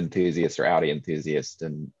automotive enthusiast or Audi enthusiast,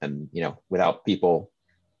 and without people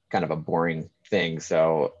kind of a boring thing.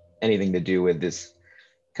 So anything to do with this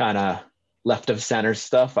kind of left of center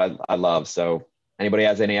stuff, I love. So anybody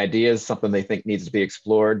has any ideas, something they think needs to be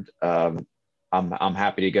explored, I'm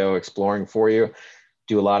happy to go exploring for you.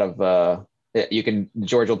 Do a lot of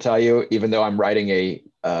George will tell you, even though I'm writing a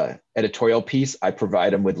editorial piece, I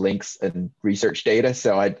provide them with links and research data.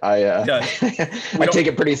 So I take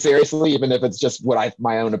it pretty seriously, even if it's just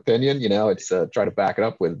my own opinion. It's try to back it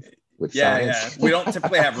up with science. We don't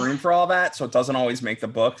typically have room for all that, so it doesn't always make the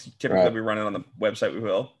book. Typically, we run it on the website. We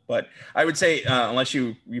will, but I would say unless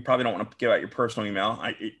you probably don't want to give out your personal email.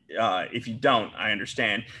 If you don't, I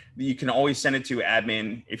understand. You can always send it to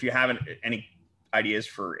admin if you have any ideas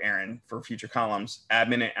for Aaron for future columns.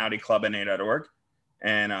 admin@audiclubna.org,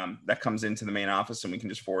 and that comes into the main office, and we can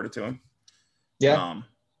just forward it to him. Yeah.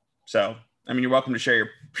 So I mean, you're welcome to share your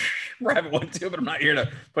private one too, but I'm not here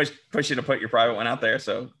to push you to put your private one out there.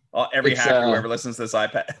 So every hacker who ever listens to this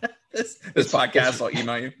this podcast, I'll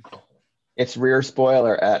email you. It's rear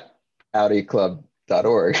spoiler at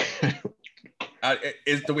audiclub.org.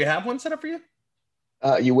 Do we have one set up for you?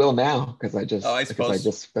 You will now, because I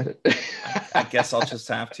just spent it. I guess I'll just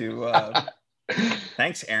have to.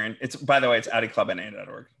 Thanks, Aaron. By the way, it's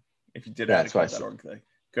audiclubna.org. If you did audiclub.org,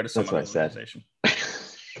 go to some other organization.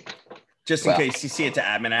 Just in case you see it to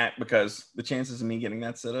admin at, because the chances of me getting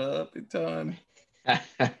that set up a ton.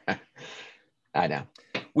 I know.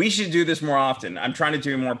 We should do this more often. I'm trying to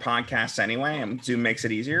do more podcasts anyway, and Zoom makes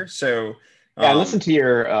it easier. So I listened to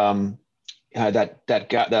your that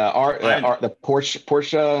guy, the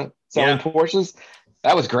Porsche selling Porsches.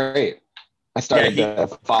 That was great. I started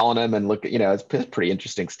following him and look at, it's pretty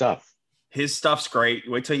interesting stuff. His stuff's great.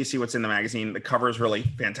 Wait till you see what's in the magazine. The cover is really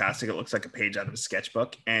fantastic. It looks like a page out of a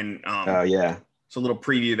sketchbook. And it's a little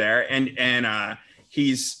preview there. And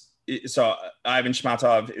so Ivan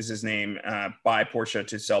Shmatov is his name. Buy Porsche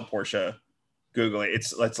to sell Porsche. Google it.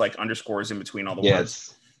 It's like underscores in between all the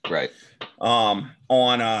words. Right. On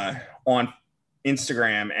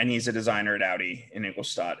Instagram, and he's a designer at Audi in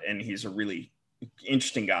Ingolstadt, and he's a really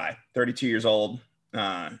interesting guy. 32 years old.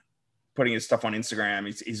 Putting his stuff on Instagram.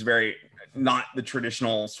 He's very not the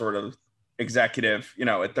traditional sort of executive,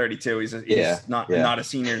 at 32. He's not a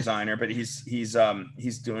senior designer, but he's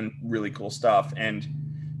doing really cool stuff. And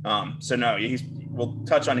we'll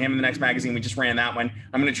touch on him in the next magazine. We just ran that one.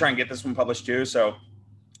 I'm going to try and get this one published too. So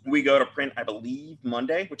we go to print, I believe,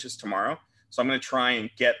 Monday, which is tomorrow. So I'm going to try and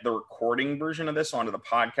get the recording version of this onto the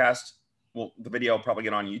podcast. Well, the video will probably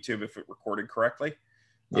get on YouTube if it recorded correctly.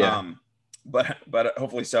 Yeah. But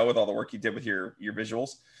hopefully so, with all the work you did with your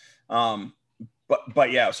visuals.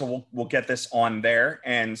 But yeah, so we'll get this on there,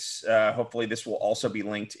 and hopefully this will also be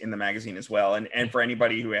linked in the magazine as well. And for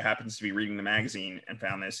anybody who happens to be reading the magazine and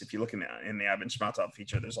found this, if you look in the Ivan Shmatov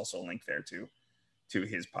feature, there's also a link there to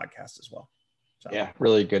his podcast as well. So, yeah,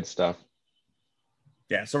 really good stuff.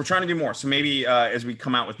 Yeah, so we're trying to do more. So maybe as we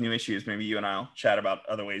come out with new issues, maybe you and I'll chat about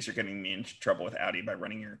other ways you're getting me in trouble with Audi by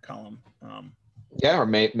running your column. Or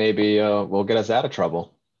maybe we'll get us out of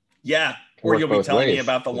trouble. Yeah, or you'll be telling me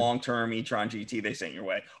about the long-term e-tron GT they sent your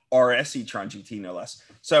way. RS e-tron GT, no less.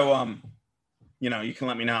 So, you can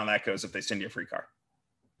let me know how that goes if they send you a free car.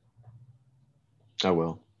 I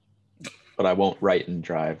will. But I won't write and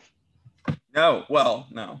drive. No,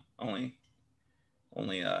 only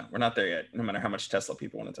we're not there yet, no matter how much Tesla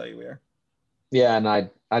people want to tell you we are. Yeah, and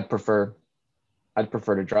I'd prefer I'd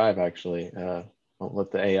prefer to drive actually. I'll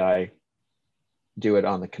let the AI do it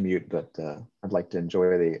on the commute, but I'd like to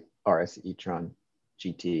enjoy the RS e-tron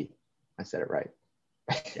GT. I said it right.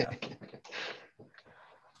 Yeah.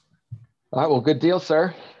 All right, well, good deal,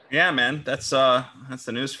 sir. Yeah, man. That's the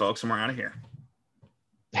news, folks, and we're out of here.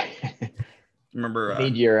 Remember, you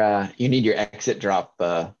need your exit drop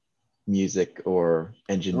music or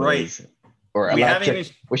engine noise or we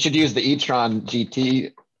electric. We should use the e-tron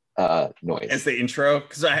GT noise as the intro,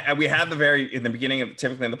 because we have in the beginning of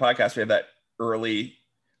typically in the podcast we have that early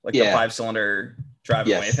the 5-cylinder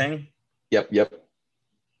driving away thing. Yep. Yeah,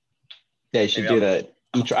 you should do the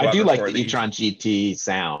e-tron. I do like the e-tron GT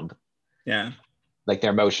sound. Yeah, like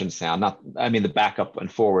their motion sound. The backup and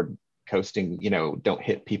forward coasting, don't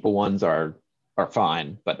hit people ones are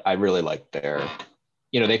fine, but I really like their,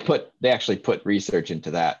 they actually put research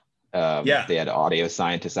into that. They had audio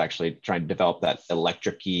scientists actually trying to develop that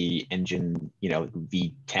electric-y engine,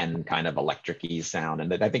 V10 kind of electric-y sound,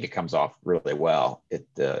 and I think it comes off really well. It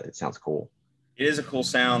sounds cool. It is a cool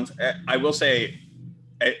sound. I will say,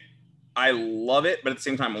 I love it, but at the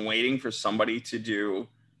same time, I'm waiting for somebody to do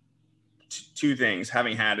two things.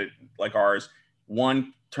 Having had it like ours,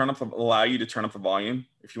 one, allow you to turn up the volume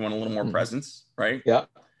if you want a little more presence, right? Yeah.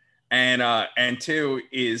 And two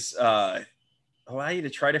is allow you to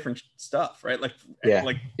try different stuff, right? Throw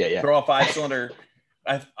a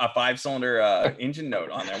 5-cylinder engine note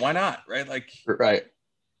on there. Why not, right? Right.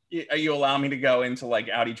 You allow me to go into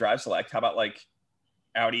Audi Drive Select. How about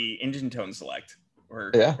Audi Engine Tone Select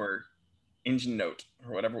or engine note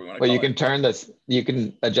or whatever we want to call it. Well, you can turn this, you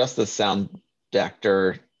can adjust the sound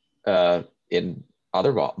vector in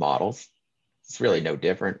other models. It's really no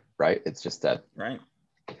different, right? It's just that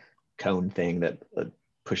cone thing that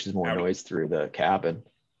pushes more noise through the cabin.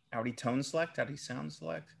 Audi Tone Select, Audi Sound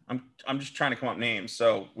Select. I'm just trying to come up names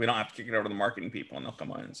so we don't have to kick it over to the marketing people and they'll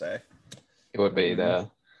come on and say. It would be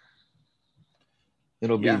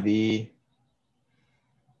be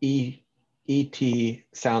the ET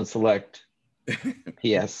Sound Select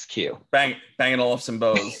PSQ. Banging Olufsen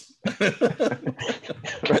Bose.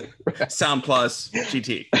 right. Sound Plus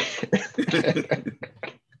GT.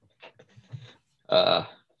 Oh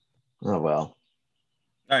well.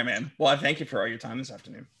 All right, man. Well, I thank you for all your time this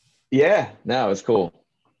afternoon. Yeah, no, it was cool.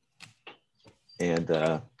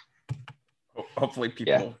 And hopefully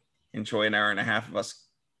people enjoy an hour and a half of us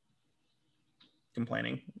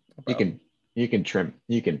complaining. You can trim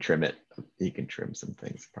it. You can trim some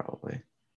things probably.